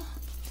video.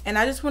 And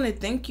I just want to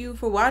thank you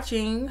for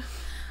watching.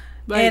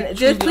 Like, and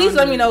just please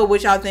let me know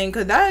what y'all think.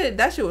 Because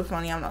that shit was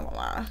funny. I'm not going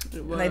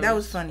to lie. Like, that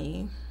was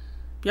funny.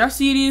 Y'all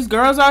see these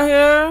girls out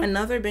here?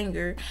 Another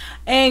banger.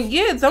 And,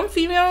 yeah, some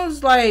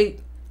females,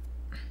 like...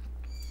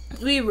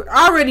 We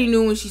already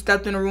knew when she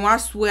stepped in the room. I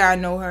swear I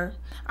know her.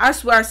 I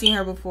swear I seen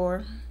her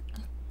before.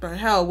 But,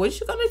 hell, what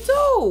you gonna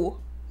do?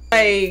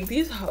 Like,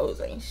 these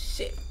hoes ain't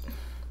shit.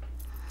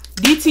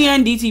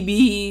 DTN,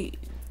 DTB,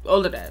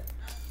 all of that.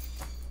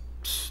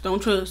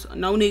 Don't trust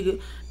no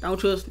nigga. Don't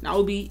trust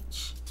no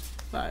bitch.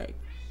 Like,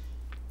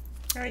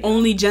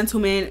 only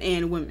gentlemen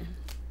and women.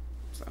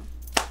 So,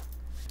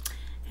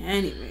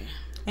 anyway.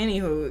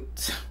 Anywho.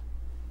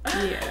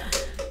 Yeah.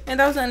 And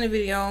that was the end of the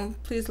video.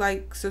 Please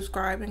like,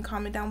 subscribe, and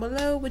comment down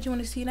below what you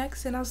want to see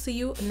next. And I'll see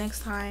you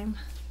next time.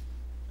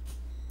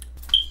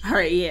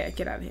 Alright, yeah.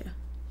 Get out of here.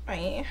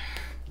 Bye.